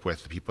relationship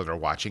with the people that are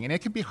watching, and it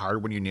can be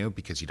hard when you're new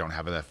because you don't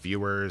have enough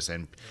viewers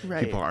and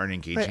people aren't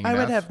engaging enough. I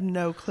would have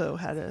no clue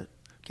how to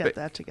get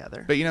that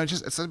together. But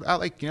just it's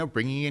about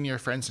bringing in your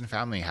friends and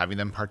family, having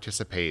them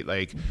participate.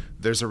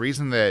 There's a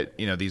reason that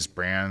these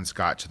brands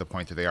got to the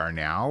point that they are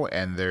now,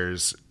 and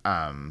there's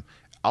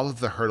all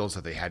of the hurdles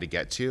that they had to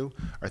get to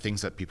are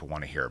things that people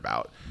want to hear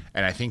about.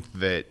 And I think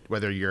that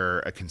whether you're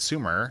a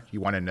consumer,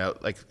 you want to know,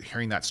 like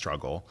hearing that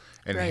struggle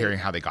and hearing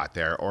how they got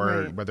there,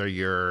 or whether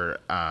you're,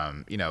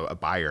 a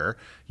buyer,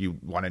 you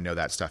want to know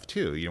that stuff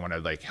too. You want to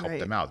like help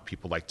them out.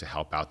 People like to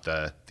help out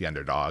the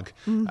underdog.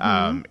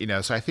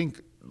 So I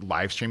think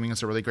live streaming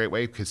is a really great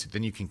way, because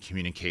then you can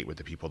communicate with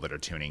the people that are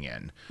tuning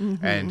in.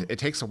 And it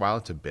takes a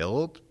while to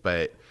build,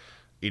 but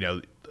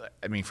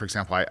for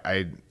example,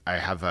 I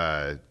have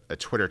a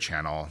Twitter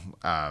channel,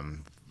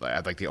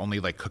 like the only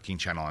like cooking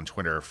channel on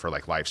Twitter for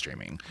like live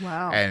streaming.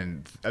 Wow.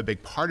 And a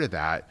big part of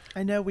that,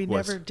 I know we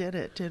never did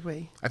it, did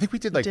we? I think we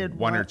did like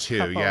one or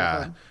two.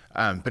 Yeah.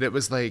 But it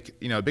was like,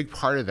 a big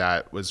part of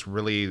that was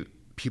really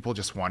people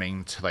just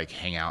wanting to like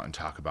hang out and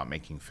talk about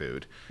making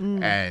food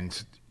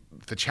and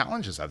the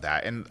challenges of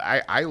that. And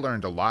I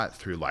learned a lot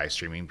through live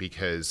streaming,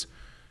 because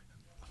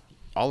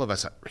all of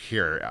us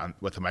here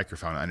with a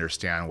microphone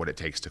understand what it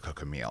takes to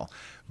cook a meal.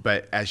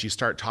 But as you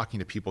start talking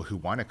to people who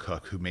want to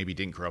cook, who maybe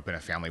didn't grow up in a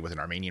family with an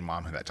Armenian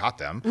mom that taught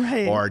them,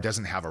 or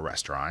doesn't have a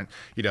restaurant,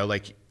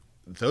 like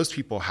those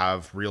people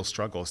have real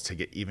struggles to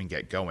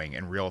get going,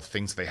 and real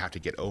things they have to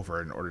get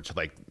over in order to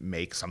like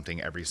make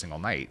something every single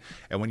night.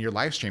 And when you're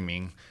live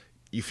streaming,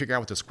 you figure out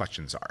what those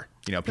questions are.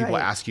 People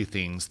ask you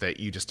things that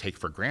you just take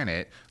for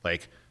granted,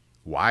 like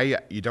why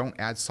you don't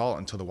add salt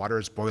until the water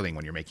is boiling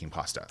when you're making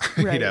pasta,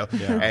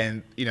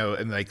 and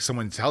like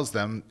someone tells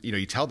them,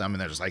 you tell them,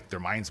 and they're just like,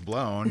 their mind's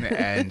blown,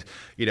 and and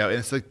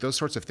it's like those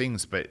sorts of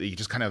things. But you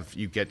just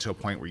you get to a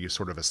point where you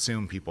sort of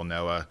assume people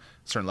know a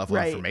certain level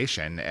of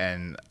information,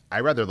 and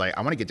I want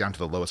to get down to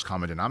the lowest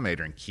common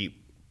denominator and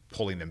keep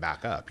pulling them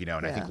back up, and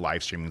I think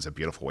live streaming is a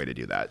beautiful way to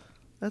do that.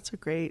 That's a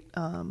great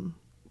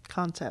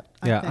concept.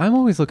 I'm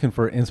always looking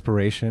for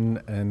inspiration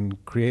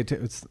and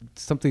creative. It's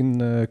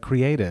something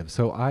creative.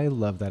 So I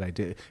love that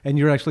idea. And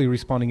you're actually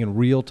responding in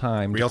real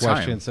time to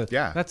questions. So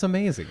that's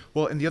amazing.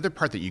 Well, and the other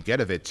part that you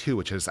get of it too,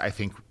 which is I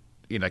think,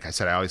 like I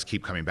said, I always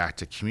keep coming back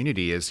to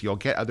community, is you'll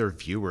get other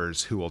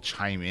viewers who will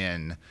chime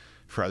in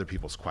for other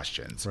people's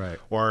questions,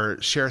 or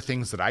share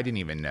things that I didn't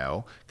even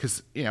know,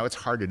 because it's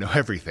hard to know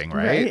everything,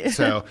 right?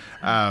 So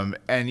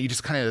and you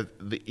just kind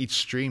of, each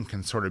stream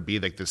can sort of be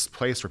like this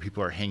place where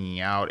people are hanging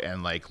out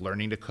and like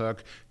learning to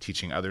cook,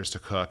 teaching others to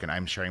cook, and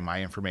I'm sharing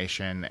my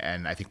information,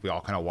 and I think we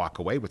all kind of walk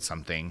away with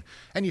something,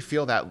 and you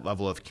feel that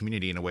level of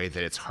community in a way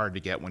that it's hard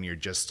to get when you're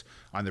just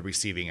on the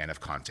receiving end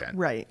of content,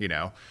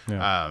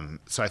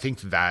 so I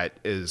think that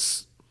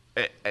is,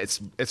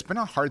 it's been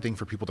a hard thing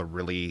for people to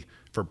really,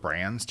 for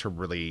brands to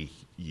really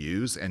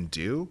use and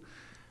do.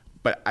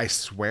 But I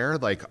swear,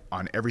 like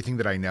on everything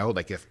that I know,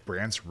 like if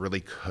brands really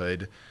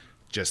could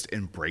just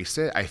embrace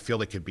it, I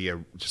feel it could be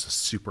just a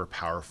super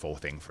powerful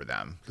thing for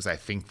them, because I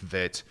think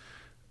that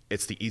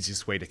it's the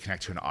easiest way to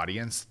connect to an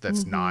audience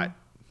that's not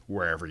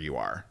wherever you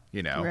are,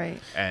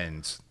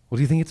 And well,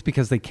 do you think it's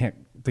because they can't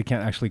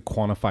actually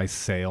quantify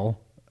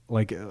sale?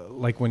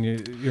 Like when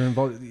you're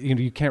involved,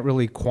 you can't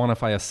really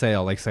quantify a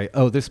sale. Like say,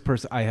 oh, this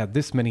person, I had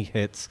this many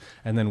hits,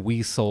 and then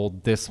we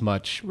sold this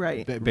much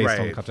based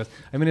on the contest.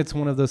 I mean, it's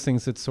one of those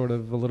things that's sort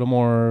of a little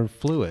more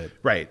fluid.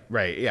 Right.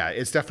 Yeah,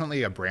 it's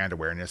definitely a brand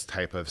awareness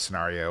type of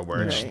scenario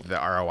where the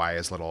ROI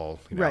is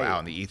little, out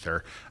in the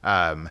ether.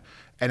 And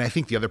I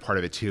think the other part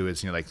of it too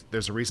is, like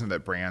there's a reason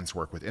that brands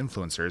work with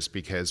influencers,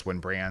 because when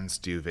brands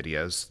do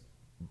videos,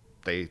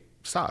 they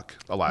suck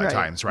a lot of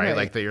times, right?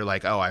 Like that you're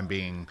like, oh, I'm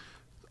getting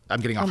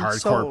a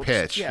hardcore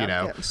pitch,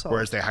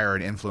 whereas they hire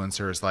an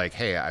influencer is like,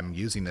 hey, I'm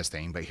using this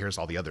thing, but here's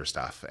all the other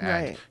stuff.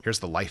 And here's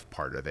the life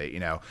part of it,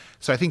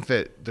 So I think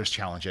that there's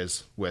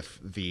challenges with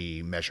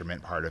the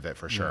measurement part of it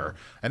for sure.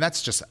 And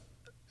that's just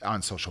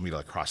on social media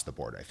across the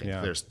board. I think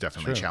there's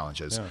definitely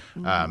challenges.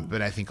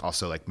 But I think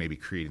also like maybe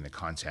creating the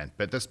content,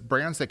 but there's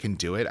brands that can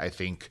do it, I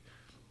think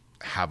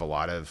have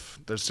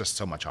there's just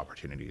so much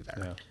opportunity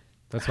there. Yeah.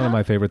 That's one of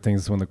my favorite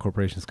things, when the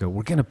corporations go,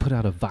 we're going to put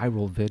out a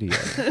viral video.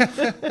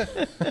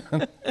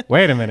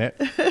 Wait a minute.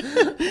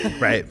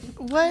 Right.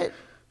 What?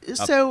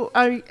 So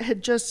I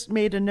had just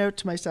made a note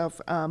to myself,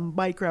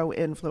 micro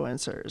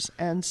influencers.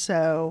 And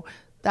so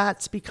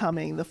that's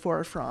becoming the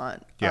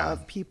forefront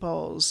of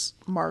people's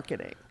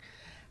marketing.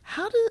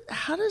 How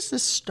does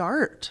this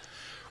start?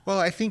 Well,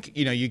 I think,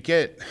 you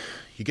get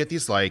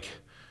these like,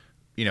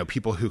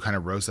 people who kind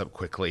of rose up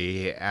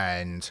quickly,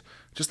 and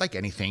just like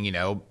anything,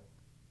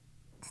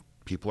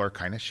 people are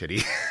kind of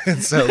shitty.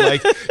 And so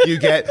like you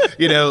get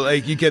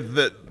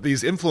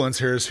these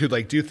influencers who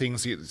like do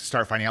things, you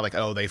start finding out like,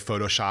 oh, they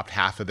photoshopped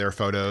half of their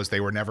photos. They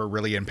were never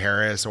really in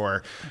Paris,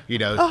 or, you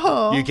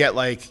get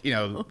like,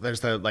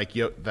 there's that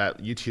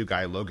YouTube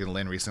guy, Logan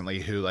Lin, recently,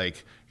 who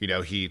like,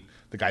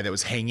 the guy that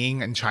was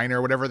hanging in China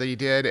or whatever that he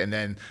did. And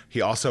then he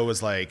also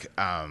was like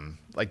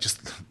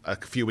just a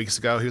few weeks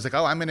ago, he was like,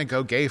 oh, I'm going to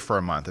go gay for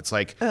a month. It's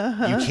like,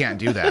 you can't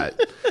do that.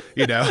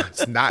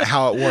 It's not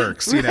how it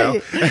works,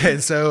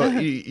 And so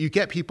you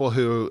get people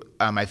who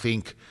I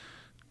think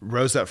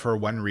rose up for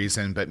one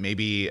reason, but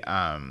maybe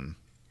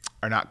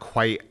are not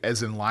quite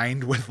as in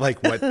line with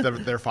like what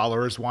their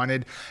followers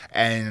wanted,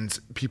 and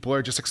people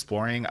are just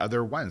exploring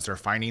other ones. They're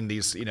finding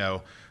these,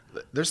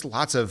 there's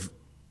lots of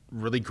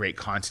really great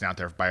content out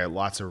there by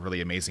lots of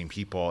really amazing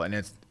people,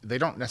 and they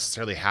don't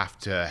necessarily have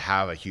to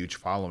have a huge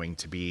following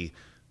to be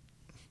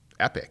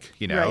epic,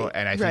 Right,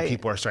 and I think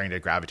people are starting to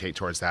gravitate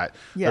towards that.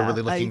 Yeah, They're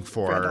really looking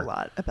for read a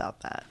lot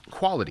about that.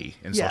 quality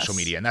in Yes, social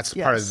media, and that's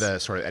yes. part of the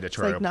sort of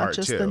editorial It's like not part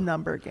just too. the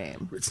number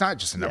game. It's not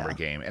just a number Yeah.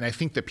 game, and I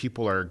think that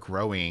people are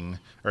growing,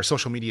 or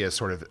social media is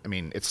sort of, I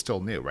mean, it's still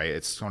new, right?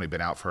 It's only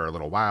been out for a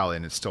little while,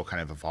 and it's still kind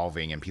of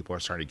evolving, and people are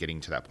starting getting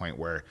to that point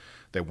where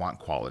they want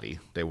quality.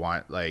 They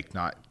want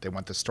they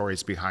want the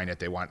stories behind it.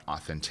 They want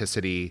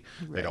authenticity.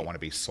 They don't want to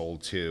be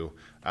sold to.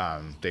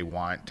 They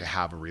want to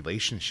have a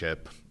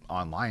relationship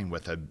online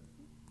with a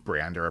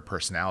brand or a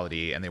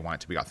personality, and they want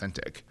it to be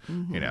authentic,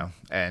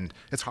 and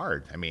it's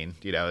hard. I mean,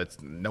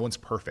 it's no one's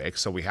perfect.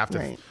 So we have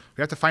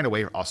to find a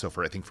way also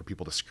for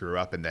people to screw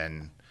up and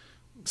then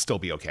still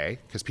be okay,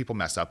 because people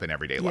mess up in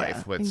everyday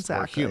life. We're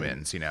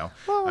humans,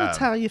 Well, that's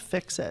how you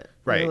fix it.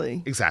 Right.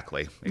 Really.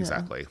 Exactly.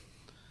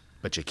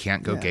 But you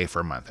can't go gay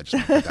for a month. I just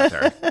want to put that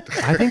there.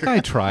 I think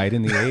I tried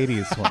in the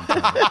 80s one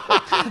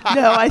time.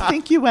 No, I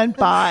think you went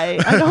bi.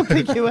 I don't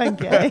think you went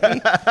gay.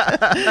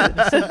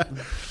 A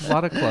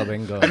lot of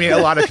clubbing going. I mean, a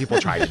lot of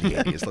people tried in the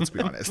 80s, let's be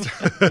honest.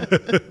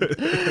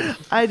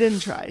 I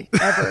didn't try,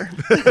 ever.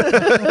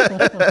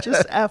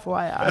 Just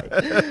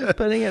FYI.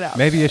 Putting it out.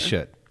 Maybe you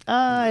should.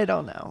 I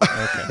don't know.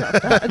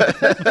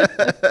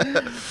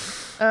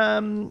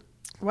 Okay.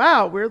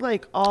 Wow, we're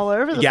like all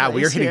over the place. Yeah,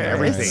 we're hitting here.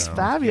 everything. It's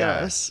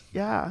fabulous.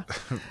 Yeah.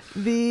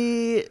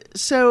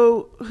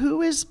 So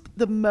who is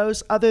the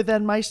most, other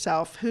than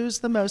myself, who's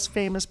the most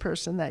famous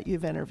person that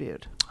you've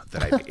interviewed?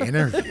 That I've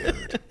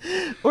interviewed.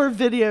 Or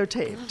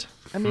videotaped?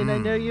 I mean, I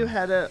know you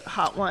had a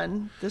hot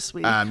one this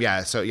week.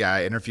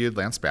 I interviewed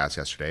Lance Bass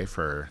yesterday,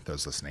 for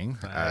those listening.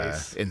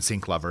 Nice.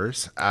 NSYNC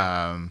lovers.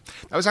 That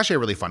was actually a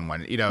really fun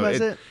one.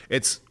 Was it?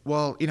 It's,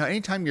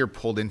 anytime you're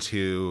pulled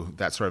into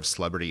that sort of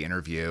celebrity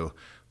interview,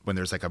 when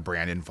there's like a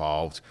brand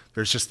involved,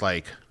 there's just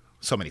like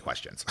so many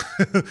questions.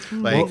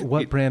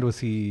 What brand was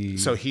he?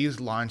 So he's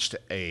launched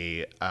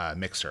a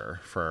mixer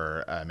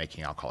for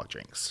making alcoholic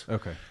drinks.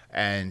 Okay.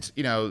 And,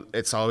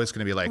 it's always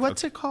going to be like,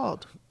 What's it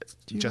called?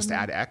 Do you Just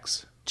remember? Add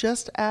X.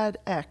 Just Add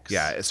X.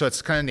 Yeah. So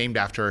it's kind of named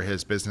after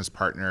his business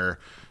partner,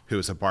 who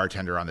was a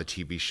bartender on the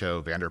TV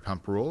show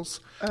Vanderpump Rules.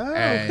 Oh,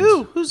 and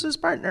who's his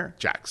partner?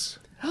 Jax.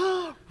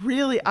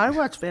 Really? I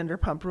watch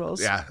Vanderpump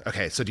Rules. Yeah.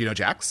 Okay. So do you know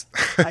Jax?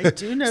 I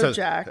do know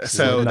Jax.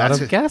 So Would not that's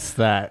have guessed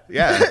that.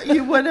 Yeah.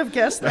 You would have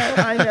guessed that.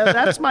 I know.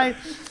 That's my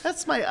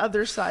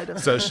other side of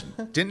So it. she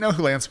didn't know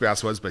who Lance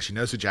Bass was, but she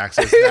knows who Jax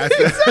is.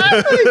 Exactly.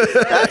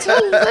 That's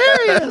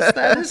hilarious.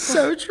 That is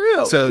so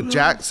true.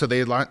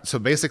 So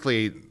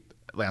basically,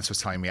 Lance was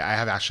telling me, I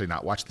have actually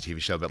not watched the TV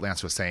show, but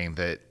Lance was saying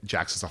that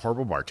Jax is a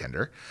horrible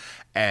bartender,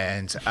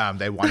 and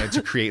they wanted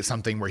to create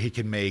something where he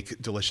could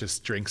make delicious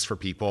drinks for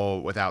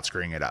people without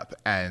screwing it up.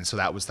 And so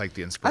that was like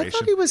the I inspiration.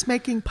 thought he was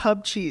making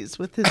pub cheese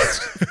with his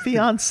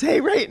fiance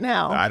right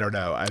now. I don't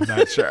know. I'm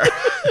not sure.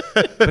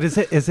 But is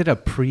it a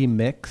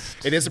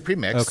pre-mixed? It is a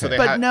pre-mix. Okay. So they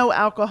But no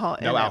alcohol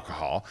in No it.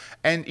 alcohol.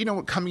 And,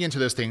 coming into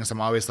those things,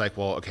 I'm always like,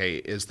 well, okay,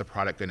 is the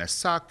product going to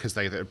suck? Because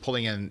they're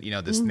pulling in,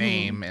 this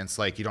name, and it's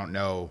like, you don't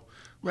know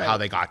how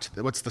they got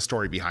to what's the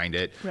story behind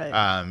it.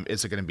 Right.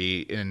 Is it going to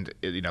be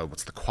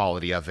what's the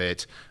quality of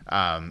it?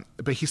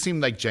 But he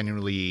seemed like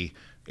genuinely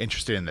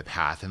interested in the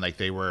path, and like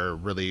they were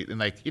really, and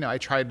like I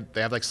tried.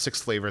 They have like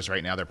 6 flavors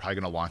right now. They're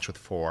probably going to launch with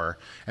 4,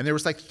 and there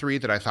was like 3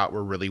 that I thought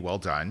were really well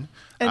done.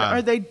 And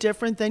are they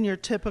different than your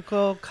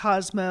typical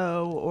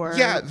Cosmo or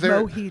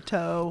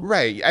Mojito?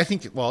 Right. I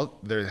think,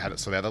 they had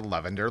a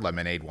lavender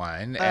lemonade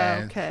one,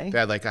 and okay. they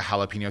had like a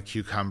jalapeno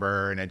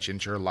cucumber and a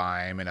ginger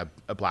lime and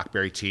a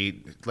blackberry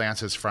tea.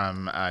 Lance is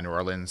from New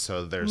Orleans,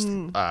 so there's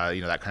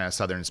that kind of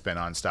southern spin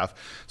on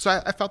stuff. So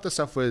I felt the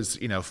stuff was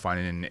fun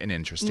and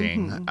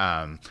interesting. And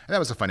that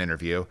was a fun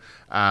interview.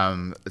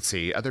 Let's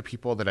see, other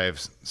people that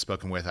I've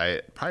spoken with,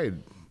 I'd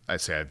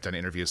say I've done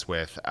interviews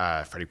with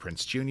Freddie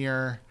Prinze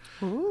Jr.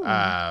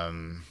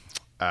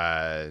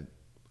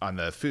 On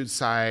the food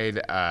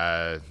side,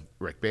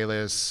 Rick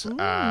Bayless,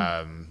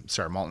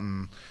 Sarah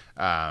Moulton,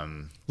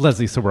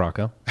 Leslie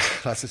Sbrocco.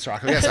 Leslie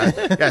Sbrocco.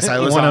 Yes, I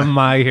was one of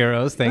my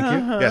heroes. Thank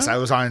you. Yes, I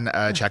was on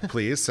Check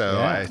Please, so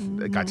I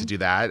got to do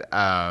that.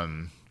 I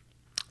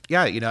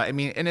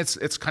mean, and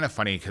it's kind of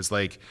funny because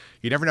like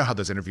you never know how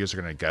those interviews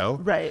are going to go.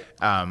 Right.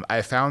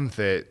 I found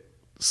that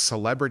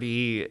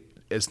celebrity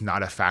is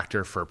not a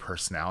factor for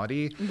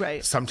personality.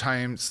 Right.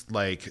 Sometimes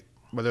like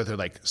whether they're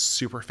like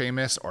super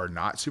famous or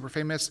not super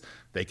famous,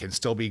 they can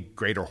still be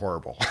great or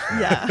horrible.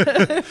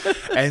 Yeah.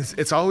 And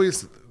it's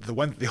always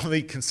the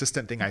only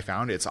consistent thing I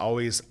found, it's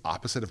always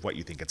opposite of what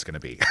you think it's going to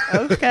be.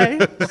 Okay.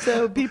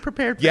 So be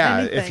prepared for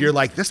anything. If you're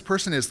like, this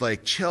person is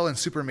like chill and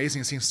super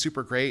amazing and seems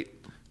super great,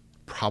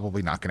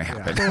 probably not going to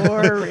happen.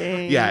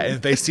 Boring. Yeah. And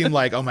if they seem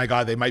like, oh my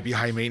God, they might be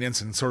high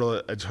maintenance and sort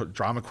of a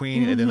drama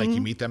queen. And then like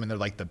you meet them and they're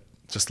like the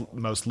just the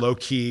most low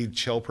key,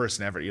 chill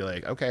person ever. You're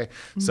like, okay,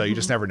 so you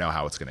just never know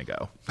how it's going to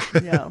go.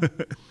 Yeah.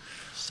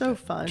 So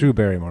fun. Drew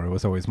Barrymore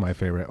was always my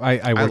favorite.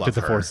 I worked at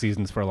the her. Four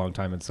Seasons for a long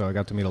time, and so I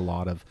got to meet a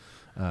lot of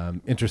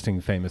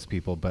interesting, famous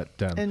people. But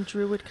and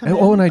Drew would come in.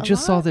 Oh, and I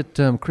just saw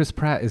that Chris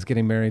Pratt is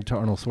getting married to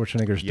Arnold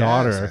Schwarzenegger's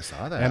daughter. I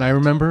saw that. And I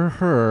remember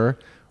her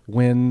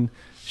when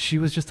she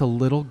was just a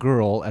little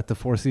girl at the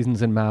Four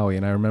Seasons in Maui,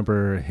 and I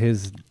remember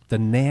the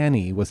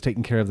nanny was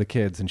taking care of the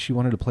kids, and she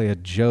wanted to play a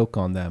joke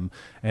on them.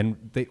 And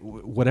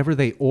whatever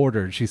they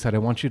ordered, she said, "I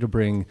want you to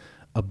bring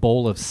a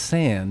bowl of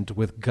sand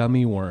with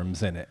gummy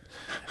worms in it."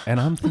 And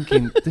I'm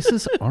thinking, this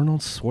is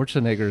Arnold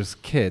Schwarzenegger's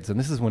kids, and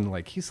this is when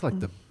he's like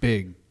the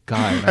big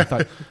guy. And I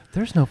thought,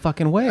 there's no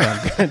fucking way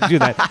I'm going to do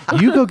that.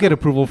 You go get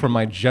approval from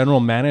my general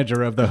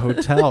manager of the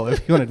hotel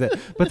if you wanted to.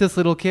 But this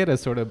little kid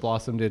has sort of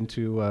blossomed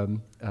into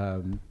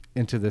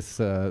this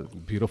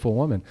beautiful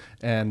woman,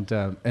 and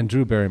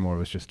Drew Barrymore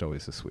was just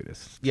always the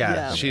sweetest.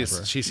 Yeah. She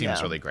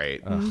seems really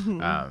great.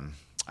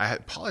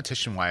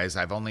 Politician-wise,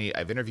 I've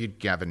interviewed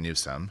Gavin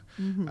Newsom,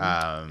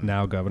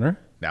 Now governor.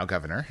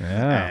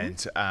 Yeah. And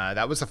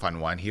that was a fun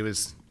one. He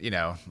was, he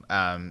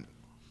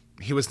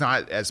was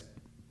not as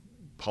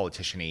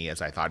politician-y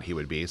as I thought he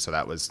would be, so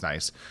that was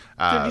nice.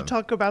 Did you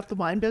talk about the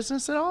wine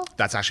business at all?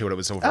 That's actually what it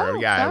was over. Oh,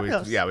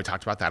 we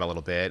talked about that a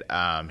little bit.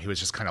 He was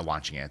just kind of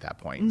launching it at that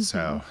point.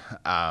 So,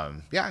 I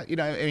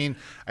think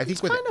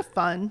it's kind of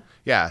fun.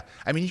 Yeah,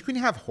 I mean, you can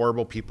have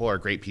horrible people or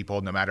great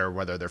people, no matter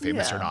whether they're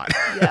famous or not.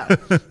 Yeah.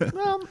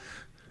 Well,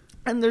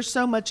 and there's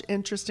so much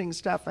interesting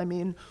stuff. I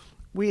mean,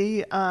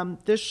 we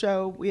this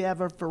show, we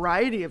have a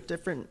variety of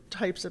different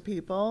types of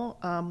people,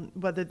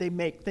 whether they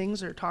make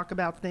things or talk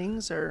about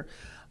things or.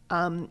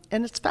 And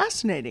it's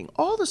fascinating.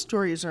 All the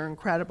stories are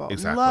incredible.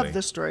 Exactly. Love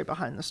the story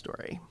behind the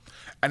story.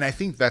 And I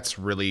think that's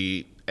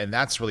really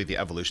the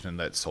evolution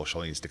that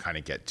social needs to kind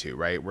of get to,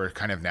 right? We're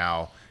kind of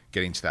now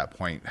getting to that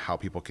point how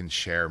people can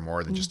share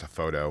more than just a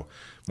photo,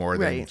 more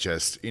than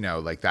just,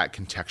 that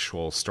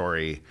contextual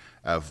story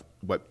of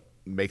what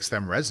makes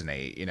them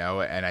resonate,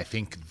 And I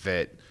think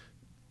that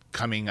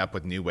coming up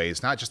with new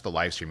ways, not just the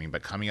live streaming,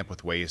 but coming up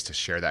with ways to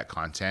share that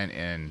content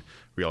in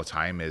real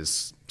time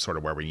is sort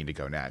of where we need to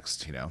go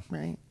next,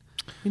 Right.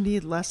 We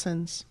need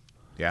lessons.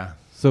 Yeah.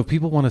 So if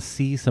people want to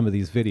see some of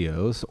these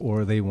videos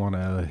or they want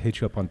to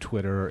hit you up on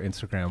Twitter or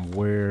Instagram,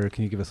 where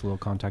can you give us a little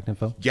contact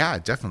info? Yeah,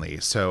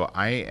 definitely. So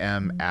I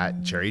am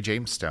at Jerry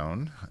James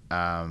Stone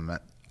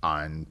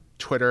on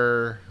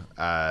Twitter,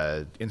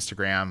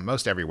 Instagram,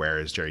 most everywhere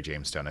is Jerry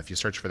James Stone. If you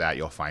search for that,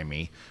 you'll find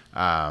me.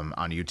 On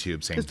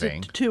YouTube, same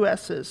thing. Two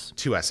S's.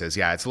 Two S's.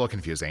 Yeah, it's a little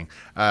confusing,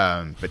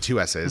 but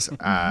two S's.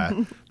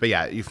 But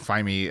yeah, you can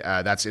find me.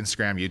 That's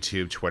Instagram,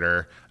 YouTube,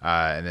 Twitter,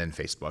 and then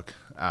Facebook.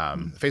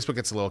 Facebook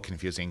gets a little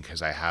confusing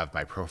because I have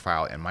my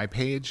profile and my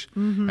page,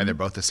 and they're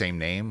both the same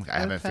name. I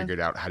haven't figured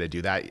out how to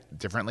do that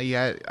differently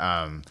yet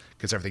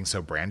because everything's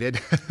so branded.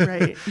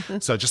 Right.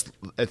 So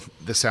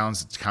this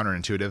sounds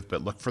counterintuitive,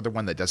 but look for the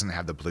one that doesn't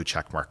have the blue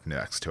check mark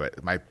next to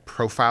it. My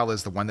profile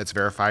is the one that's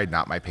verified,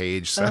 not my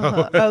page.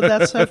 So. Oh,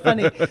 that's so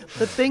funny. The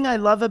thing I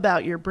love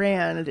about your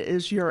brand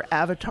is your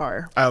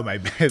avatar. Oh, the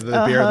beard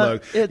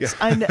logo. It's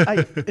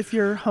if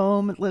you're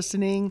home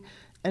listening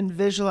and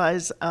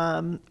visualize,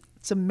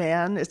 it's a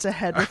man. It's a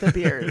head with a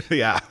beard.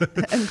 Yeah.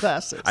 And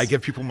glasses. I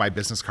give people my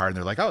business card and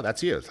they're like, "Oh,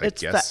 that's you." It's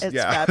like, yes. It's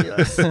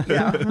fabulous.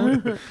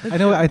 Yeah. I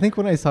know. I think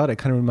when I saw it, it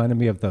kind of reminded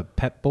me of the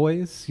Pet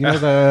Boys.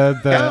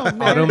 The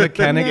auto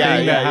mechanic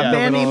thing.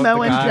 Manny,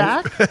 Mo, and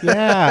Jack.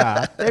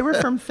 Yeah. They were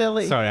from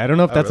Philly. Sorry, I don't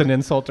know if that's an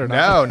insult or not.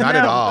 No, not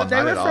at all.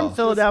 They were from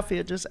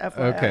Philadelphia, just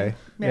FYI. Okay.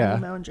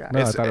 Manny, Mo, and Jack.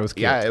 No, I thought it was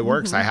cute. Yeah, it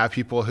works. I have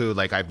people who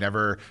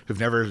who've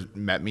never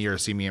met me or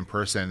seen me in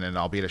person, and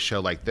I'll be at a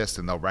show like this,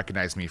 and they'll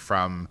recognize me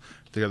from.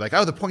 They're like,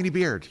 "Oh, the pointy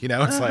beard,"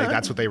 It's like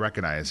that's what they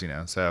recognize,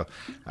 So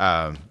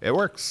it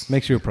works.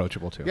 Makes you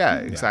approachable too. Yeah,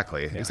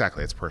 exactly. Yeah.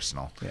 Exactly. It's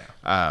personal.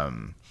 Yeah.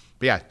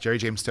 But yeah, Jerry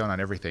James Stone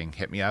on everything.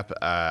 Hit me up.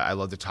 I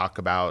love to talk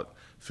about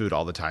food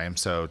all the time.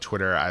 So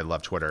Twitter, I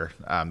love Twitter.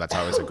 That's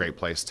always a great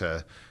place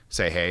to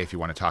say, hey, if you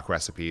want to talk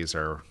recipes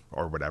or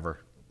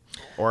whatever,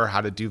 or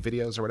how to do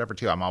videos or whatever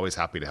too. I'm always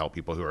happy to help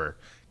people who are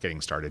getting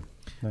started.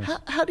 Nice.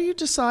 How do you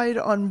decide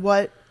on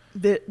what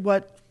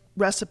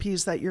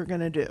recipes that you're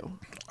going to do?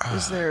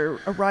 Is there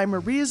a rhyme or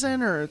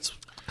reason, or it's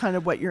kind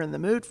of what you're in the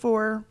mood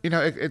for?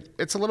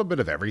 It's a little bit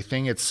of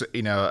everything. It's,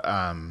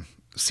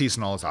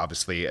 seasonal is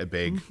obviously a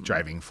big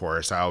driving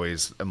force. I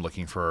always am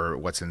looking for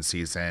what's in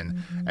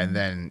season. And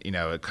then,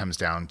 it comes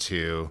down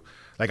to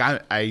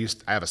I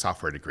have a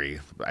software degree.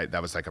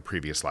 That was like a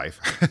previous life.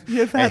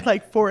 You've had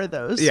like 4 of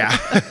those. Yeah.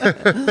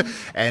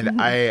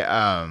 And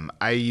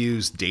I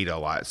use data a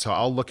lot. So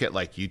I'll look at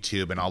like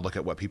YouTube and I'll look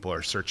at what people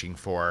are searching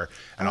for,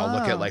 and I'll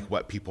look at like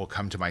what people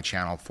come to my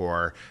channel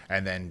for,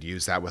 and then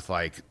use that with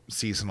like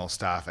seasonal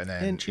stuff. And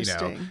then,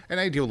 and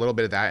I do a little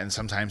bit of that. And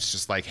sometimes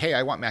just like, hey,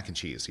 I want mac and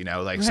cheese,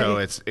 right. So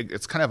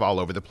it's kind of all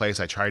over the place.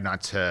 I try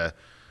not to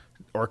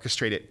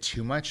orchestrate it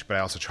too much, but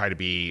I also try to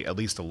be at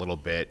least a little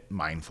bit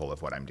mindful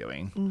of what I'm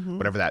doing,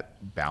 whatever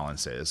that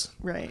balance is.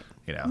 Right.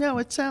 No,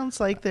 it sounds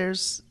like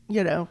there's,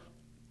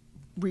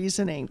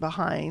 reasoning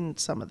behind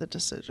some of the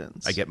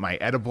decisions. I get my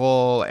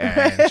edible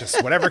and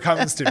just whatever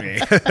comes to me.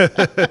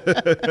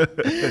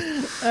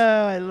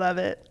 Oh, I love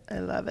it. I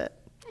love it.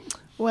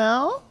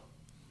 Well.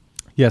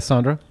 Yes,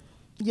 Sandra?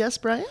 Yes,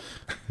 Brian?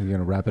 You're going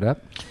to wrap it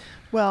up?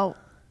 Well,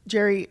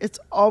 Jerry, it's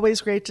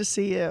always great to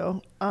see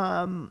you.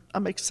 I'm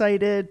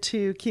excited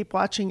to keep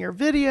watching your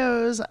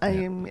videos.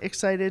 I'm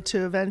excited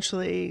to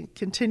eventually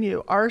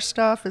continue our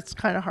stuff. It's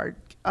kind of hard,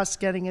 us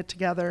getting it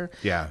together.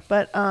 Yeah.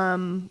 But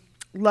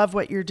love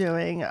what you're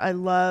doing. I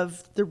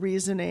love the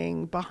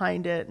reasoning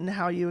behind it and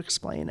how you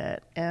explain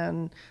it.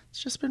 And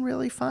it's just been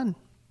really fun.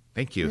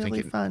 Thank you.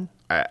 Really fun.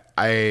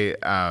 I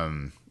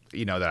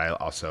you know that I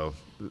also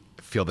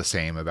feel the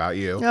same about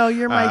you. Oh,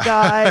 you're my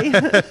guy.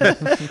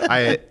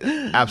 I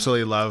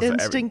absolutely love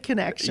instant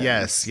connection.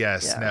 Yes. Yeah.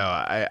 No,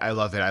 I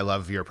love it. I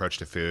love your approach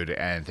to food,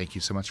 and thank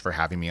you so much for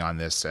having me on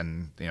this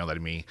and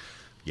letting me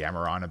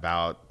yammer on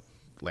about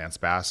Lance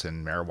Bass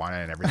and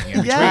marijuana and everything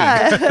in between.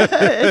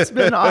 It's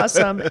been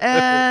awesome.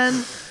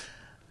 And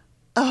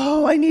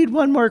I need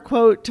one more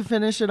quote to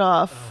finish it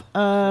off.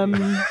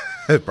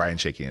 Brian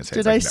shaking his head.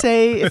 Did I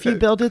say, if you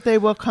build it, they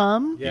will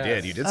come?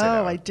 Yes. You did say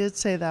that one. I did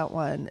say that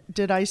one.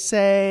 Did I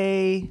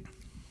say,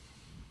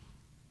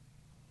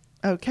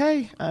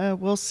 okay,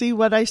 we'll see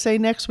what I say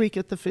next week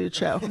at the food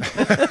show.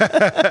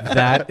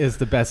 That is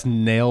the best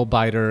nail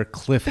biter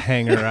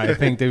cliffhanger I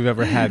think they've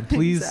ever had.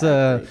 Please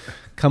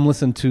come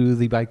listen to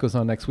The Bite Goes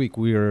On next week.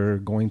 We are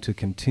going to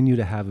continue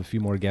to have a few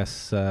more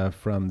guests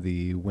from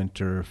the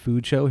Winter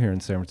Food Show here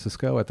in San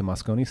Francisco at the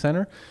Moscone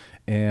Center.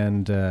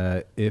 And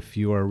if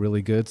you are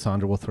really good,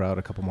 Sandra will throw out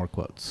a couple more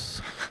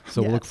quotes.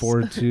 So we'll look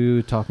forward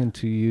to talking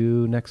to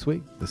you next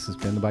week. This has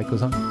been The Bite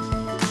Goes On.